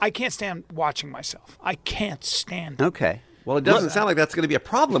see it. I can't stand watching myself. I can't stand it. Okay. Well, it doesn't sound like that's going to be a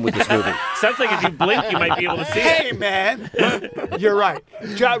problem with this movie. Sounds like if you blink, you might be able to see it. Hey, man, you're right.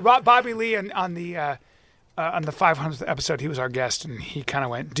 Bobby Lee on the 500th episode, he was our guest, and he kind of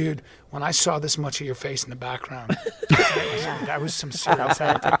went, "Dude, when I saw this much of your face in the background, that was some serious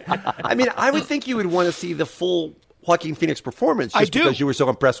acting." I mean, I would think you would want to see the full Joaquin Phoenix performance just because you were so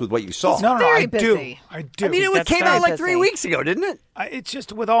impressed with what you saw. No, Very I busy. do. I mean, it came out like 3 weeks ago, didn't it? It's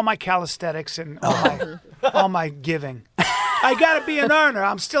just with all my calisthenics and all my giving. I got to be an earner.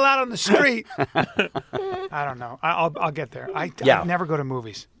 I'm still out on the street. I don't know. I'll get there. I never go to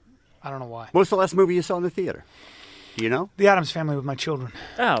movies. I don't know why. What was the last movie you saw in the theater? Do you know? The Addams Family with my children.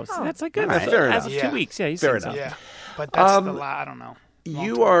 Oh, so that's like good. Right. Fair As enough. of 2 weeks, yeah, you Fair said enough. Yeah, but that's I don't know.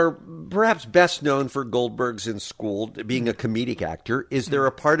 You are perhaps best known for Goldberg's in School, being a comedic actor. Is there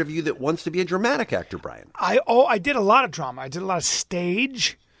a part of you that wants to be a dramatic actor, Brian? I did a lot of drama. I did a lot of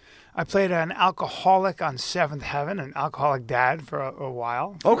stage. I played an alcoholic on Seventh Heaven, an alcoholic dad for a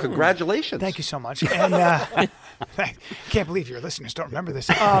while. Oh, congratulations. Thank you so much. And I can't believe your listeners don't remember this.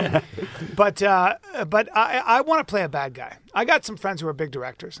 But I want to play a bad guy. I got some friends who are big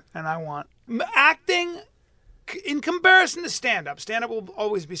directors, and I want acting in comparison to stand-up. Stand-up will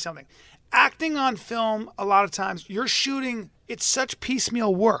always be something. acting on film, a lot of times, you're shooting, it's such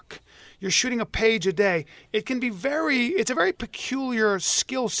piecemeal work. You're shooting a page a day. It can be it's a very peculiar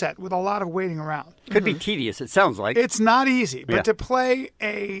skill set with a lot of waiting around. Could be tedious, it sounds like. It's not easy, but Yeah. to play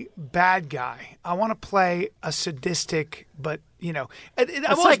a bad guy, I want to play a sadistic, but,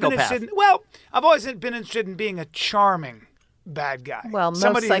 I've always been interested I've always been interested in being a charming bad guy. Well, most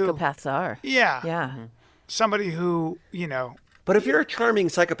Somebody who- psychopaths are. Yeah. Yeah. Somebody who, But if you're a charming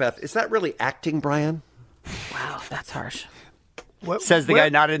psychopath, is that really acting, Brian? Wow, that's harsh. Says the guy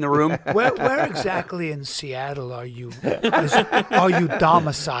not in the room. Where exactly in Seattle are you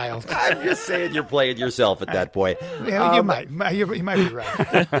domiciled? I'm just saying you're playing yourself at that point. Yeah, you might be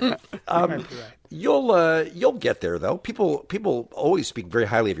right. You'll get there though. People always speak very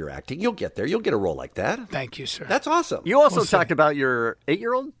highly of your acting. You'll get there. You'll get a role like that. Thank you, sir. That's awesome. You also We'll see. talked about your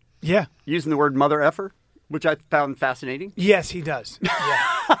 8-year-old? Yeah. Using the word mother effer, which I found fascinating. Yes, he does. Yeah,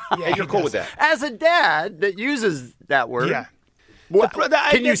 Hey, you're cool with that. As a dad that uses that word. Yeah. What,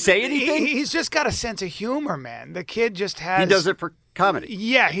 can you say anything? He's just got a sense of humor, man. The kid just has. He does it for comedy.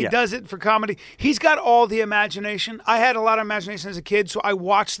 Yeah, he does it for comedy. He's got all the imagination. I had a lot of imagination as a kid, so I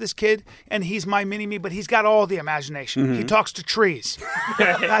watched this kid, and he's my mini-me, but he's got all the imagination. Mm-hmm. He talks to trees.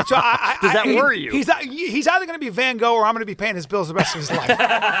 Does that worry you? He's either going to be Van Gogh or I'm going to be paying his bills the rest of his life.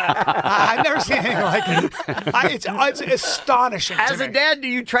 I've never seen anything like it. It's astonishing to As a me. dad, do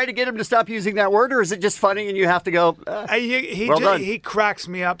you try to get him to stop using that word, or is it just funny and you have to go, He cracks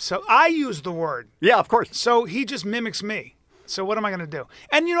me up. So I use the word. Yeah, of course. So he just mimics me. So what am I going to do?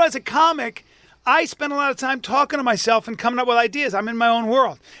 And, as a comic, I spend a lot of time talking to myself and coming up with ideas. I'm in my own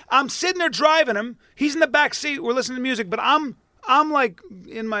world. I'm sitting there driving him. He's in the back seat. We're listening to music, but I'm like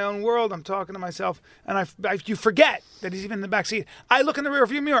in my own world. I'm talking to myself, and you forget that he's even in the back seat. I look in the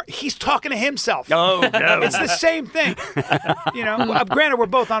rearview mirror. He's talking to himself. Oh, no. It's the same thing. Granted, we're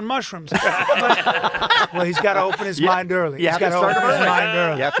both on mushrooms. Well, he's got to open his mind early. You He's have to got start open him his early. mind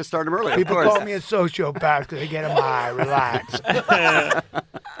early. You have to start him early. People of course. call me a sociopath because they get him high. Relax. I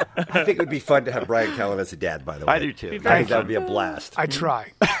think it would be fun to have Brian Callen as a dad, by the way. I do, too. I think that would be a blast. I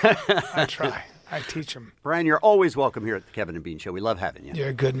try. I try. I teach him. Brian, you're always welcome here at the Kevin and Bean Show. We love having you. You're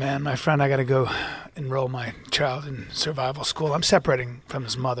a good man, my friend. I got to go enroll my child in survival school. I'm separating from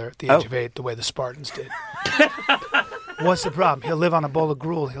his mother at the age of 8, the way the Spartans did. What's the problem? He'll live on a bowl of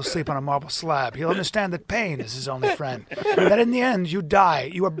gruel. He'll sleep on a marble slab. He'll understand that pain is his only friend. That in the end, you die.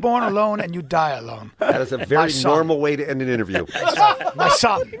 You are born alone and you die alone. That is a My very son. normal way to end an interview. My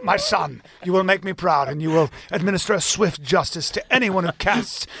son, you will make me proud, and you will administer a swift justice to anyone who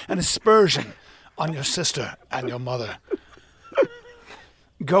casts an aspersion on your sister and your mother.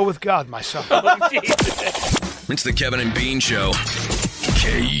 Go with God, my son. It's the Kevin and Bean Show.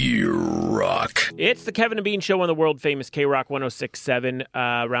 K-Rock. It's the Kevin and Bean Show on the world-famous K-Rock 106.7,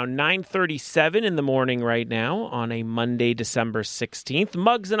 around 9:37 in the morning right now on a Monday, December 16th.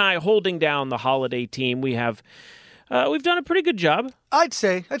 Muggs and I holding down the holiday team. We've done a pretty good job. I'd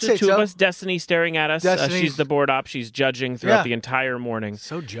say The two so. of us, Destiny staring at us. Destiny's- She's the board op. She's judging throughout Yeah. the entire morning.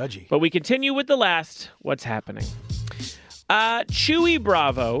 So judgy. But we continue with the last. What's happening? Chewy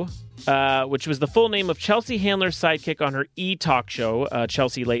Bravo, which was the full name of Chelsea Handler's sidekick on her E-Talk show,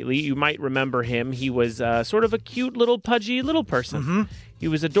 Chelsea Lately. You might remember him. He was sort of a cute little pudgy little person. Mm-hmm. He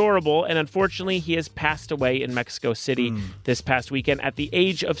was adorable, and unfortunately, he has passed away in Mexico City this past weekend at the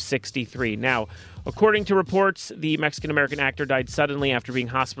age of 63. Now, according to reports, the Mexican-American actor died suddenly after being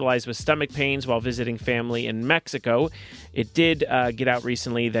hospitalized with stomach pains while visiting family in Mexico. It did get out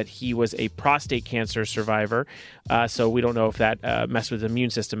recently that he was a prostate cancer survivor, so we don't know if that messed with the immune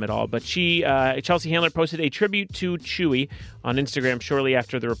system at all. But Chelsea Handler posted a tribute to Chewy on Instagram shortly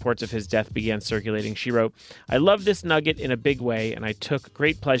after the reports of his death began circulating. She wrote, "I love this nugget in a big way, and I took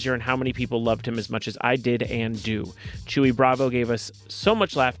great pleasure in how many people loved him as much as I did and do. Chewy Bravo gave us so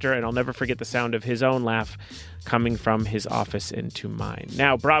much laughter, and I'll never forget the sound of his own laugh coming from his office into mine."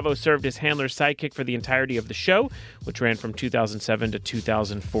 Now, Bravo served as Handler's sidekick for the entirety of the show, which ran from 2007 to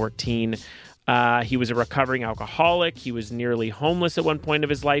 2014. He was a recovering alcoholic. He was nearly homeless at one point of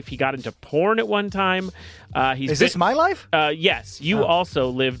his life. He got into porn at one time. Is this my life? Yes. You also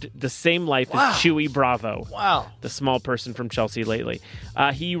lived the same life as Chewy Bravo. Wow. The small person from Chelsea Lately.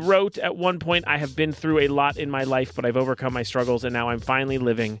 He wrote at one point, "I have been through a lot in my life, but I've overcome my struggles, and now I'm finally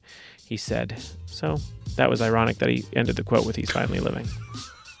living," he said. So that was ironic that he ended the quote with "he's finally living."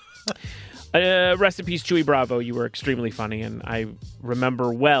 Rest in peace, Chewy Bravo. You were extremely funny, and I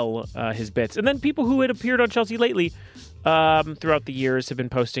remember well his bits. And then people who had appeared on Chelsea Lately throughout the years have been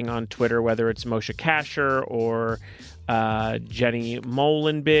posting on Twitter, whether it's Moshe Kasher or Jenny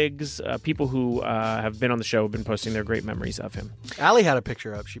Molenbiggs, people who have been on the show have been posting their great memories of him. Allie had a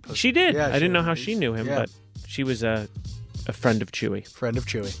picture up. She posted. She did. Yeah, I didn't know how she knew him, but she was a friend of Chewie. Friend of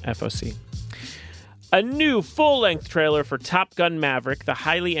Chewie. FOC. A new full-length trailer for Top Gun Maverick, the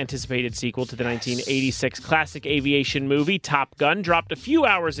highly anticipated sequel to the 1986 classic aviation movie Top Gun, dropped a few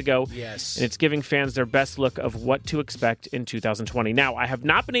hours ago. Yes. And it's giving fans their best look of what to expect in 2020. Now, I have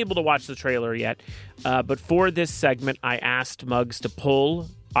not been able to watch the trailer yet, but for this segment, I asked Muggs to pull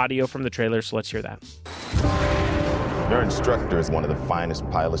audio from the trailer, so let's hear that. Your instructor is one of the finest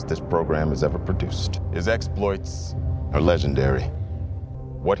pilots this program has ever produced. His exploits are legendary.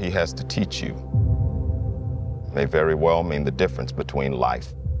 What he has to teach you may very well mean the difference between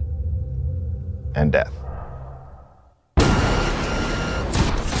life and death.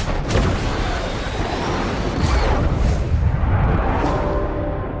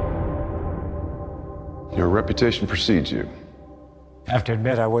 Your reputation precedes you. I have to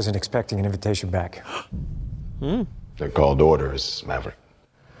admit, I wasn't expecting an invitation back. They're called orders, Maverick.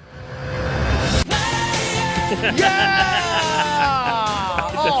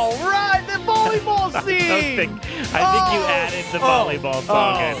 All right, the volleyball scene. I think you added the volleyball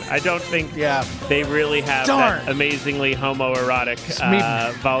song in. I don't think they really have that amazingly homoerotic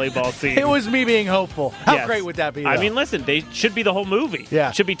volleyball scene. It was me being hopeful. How great would that be, though? I mean, listen, they should be the whole movie. Yeah.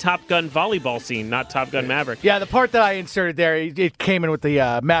 It should be Top Gun volleyball scene, not Top Gun Maverick. Yeah, the part that I inserted there, it came in with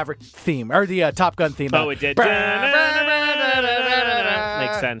the Maverick theme, or the Top Gun theme. Oh, it did.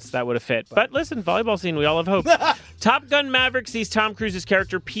 Makes sense. That would have fit. But listen, volleyball scene, we all have hope. Top Gun Maverick sees Tom Cruise's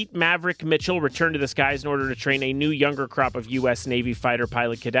character, Pete Maverick Mitchell, return to the skies in order to train a new younger crop of U.S. Navy fighter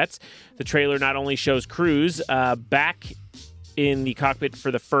pilot cadets. The trailer not only shows Cruise back in the cockpit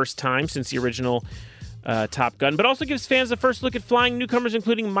for the first time since the original Top Gun, but also gives fans the first look at flying newcomers,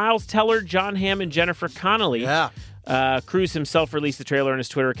 including Miles Teller, John Hamm, and Jennifer Connelly. Yeah. Cruise himself released the trailer on his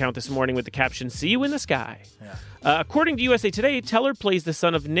Twitter account this morning with the caption, "See you in the sky." Yeah. According to USA Today, Teller plays the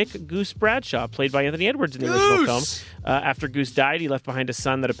son of Nick Goose Bradshaw, played by Anthony Edwards in the original film. After Goose died, he left behind a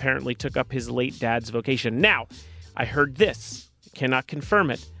son that apparently took up his late dad's vocation. Now, I heard this. Cannot confirm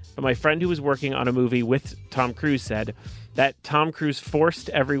it, but my friend who was working on a movie with Tom Cruise said that Tom Cruise forced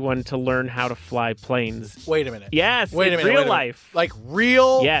everyone to learn how to fly planes. Wait a minute. Yes, Wait a minute. real life. Like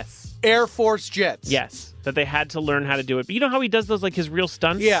real Yes. Air Force jets. Yes, that they had to learn how to do it. But you know how he does those, like his real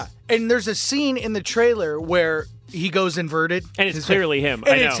stunts? Yeah, and there's a scene in the trailer where he goes inverted. And it's clearly him.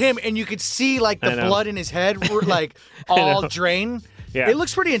 And I know. it's him, and you could see like the I know. blood in his head, like all drained. Yeah. It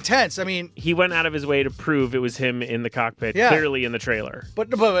looks pretty intense. I mean, he went out of his way to prove it was him in the cockpit, Yeah. clearly in the trailer.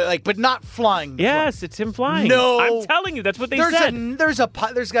 but not flying. Yes, it's him flying. No. I'm telling you, that's what they There's said.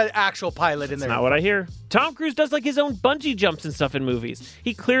 there's got an actual pilot in there. Not what I hear. Tom Cruise does like his own bungee jumps and stuff in movies.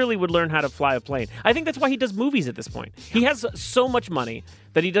 He clearly would learn how to fly a plane. I think that's why he does movies at this point. He has so much money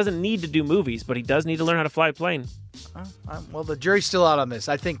that he doesn't need to do movies, but he does need to learn how to fly a plane. Well, the jury's still out on this.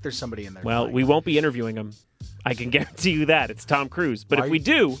 I think there's somebody in there. Well, we won't be interviewing him. I can guarantee you that. It's Tom Cruise. But if we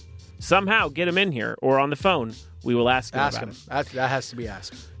do somehow get him in here or on the phone, we will ask him about it. That has to be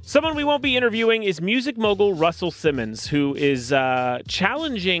asked. Someone we won't be interviewing is music mogul Russell Simmons, who is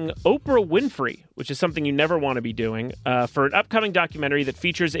challenging Oprah Winfrey, which is something you never want to be doing, for an upcoming documentary that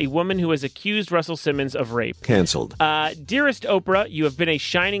features a woman who has accused Russell Simmons of rape. Canceled. Dearest Oprah, you have been a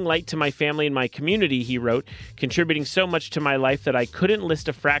shining light to my family and my community, he wrote, contributing so much to my life that I couldn't list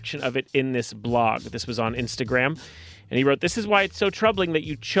a fraction of it in this blog. This was on Instagram. And he wrote, "This is why it's so troubling that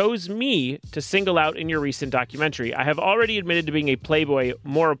you chose me to single out in your recent documentary. I have already admitted to being a playboy,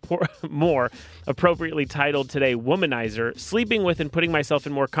 more appropriately titled today, womanizer, sleeping with and putting myself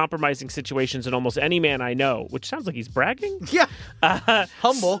in more compromising situations than almost any man I know," which sounds like he's bragging. Yeah.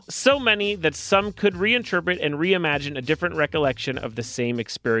 Humble. So many that some could reinterpret and reimagine a different recollection of the same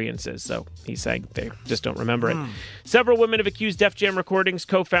experiences. So he's saying they just don't remember it. Several women have accused Def Jam Recordings,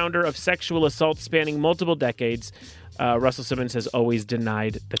 co-founder, of sexual assault spanning multiple decades. Russell Simmons has always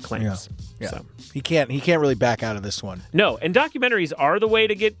denied the claims. Yeah. So. He can't really back out of this one. No, and documentaries are the way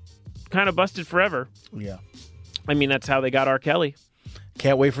to get kind of busted forever. Yeah. I mean, that's how they got R. Kelly.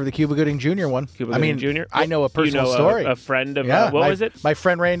 Can't wait for the Cuba Gooding Jr. one. Cuba Gooding Jr.? I know a personal story. A friend of, what was it? My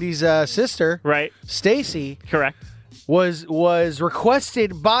friend Randy's sister, right? Stacy. Correct. Was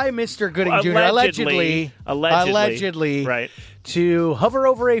requested by Mr. Gooding Jr. Allegedly, right, to hover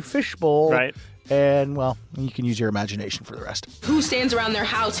over a fishbowl, right. And, well, you can use your imagination for the rest. Who stands around their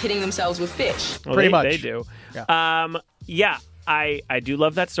house hitting themselves with fish? Well, Pretty much. They do. Yeah. I do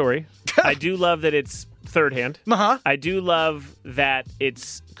love that story. I do love that it's third hand. Uh-huh. I do love that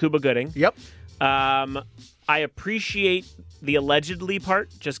it's Cuba Gooding. Yep. I appreciate the allegedly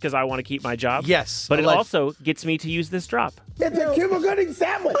part just because I want to keep my job. Yes. But it also gets me to use this drop. It's a Cuba Gooding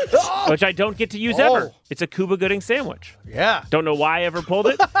sandwich. Which I don't get to use ever. It's a Cuba Gooding sandwich. Yeah. Don't know why I ever pulled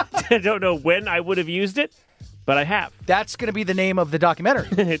it. I don't know when I would have used it, but I have. That's going to be the name of the documentary.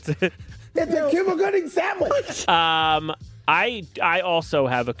 It's a Cuba Gooding sandwich. I also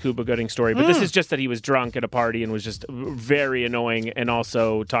have a Cuba Gooding story, but this is just that he was drunk at a party and was just very annoying and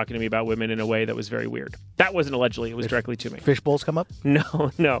also talking to me about women in a way that was very weird. That wasn't allegedly. It was directly to me. Fish bowls come up?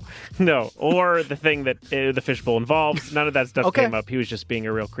 No. Or the thing that the fishbowl involves. None of that stuff came up. He was just being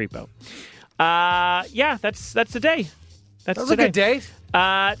a real creepo. Yeah, that's the day. That was a good day.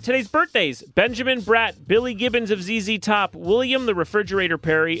 Today's birthdays: Benjamin Bratt, Billy Gibbons of ZZ Top, William the Refrigerator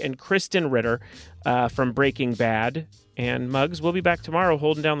Perry, and Kristen Ritter from Breaking Bad. And Muggs, we'll be back tomorrow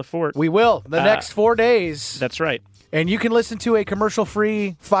holding down the fort. We will. The next 4 days. That's right. And you can listen to a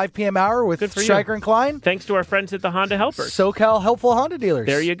commercial-free 5 p.m. hour with Stryker and Klein. Thanks to our friends at the Honda Helpers. SoCal Helpful Honda Dealers.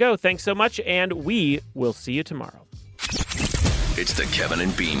 There you go. Thanks so much, and we will see you tomorrow. It's the Kevin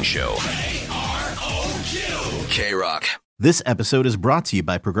and Bean Show. K-Rock. This episode is brought to you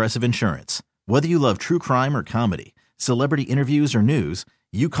by Progressive Insurance. Whether you love true crime or comedy, celebrity interviews or news,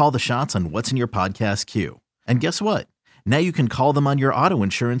 you call the shots on what's in your podcast queue. And guess what? Now you can call them on your auto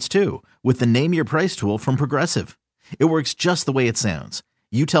insurance too with the Name Your Price tool from Progressive. It works just the way it sounds.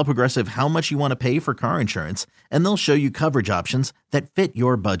 You tell Progressive how much you want to pay for car insurance, and they'll show you coverage options that fit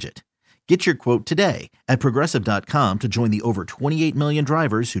your budget. Get your quote today at Progressive.com to join the over 28 million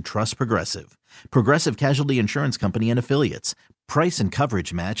drivers who trust Progressive. Progressive Casualty Insurance Company and Affiliates. Price and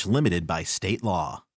coverage match limited by state law.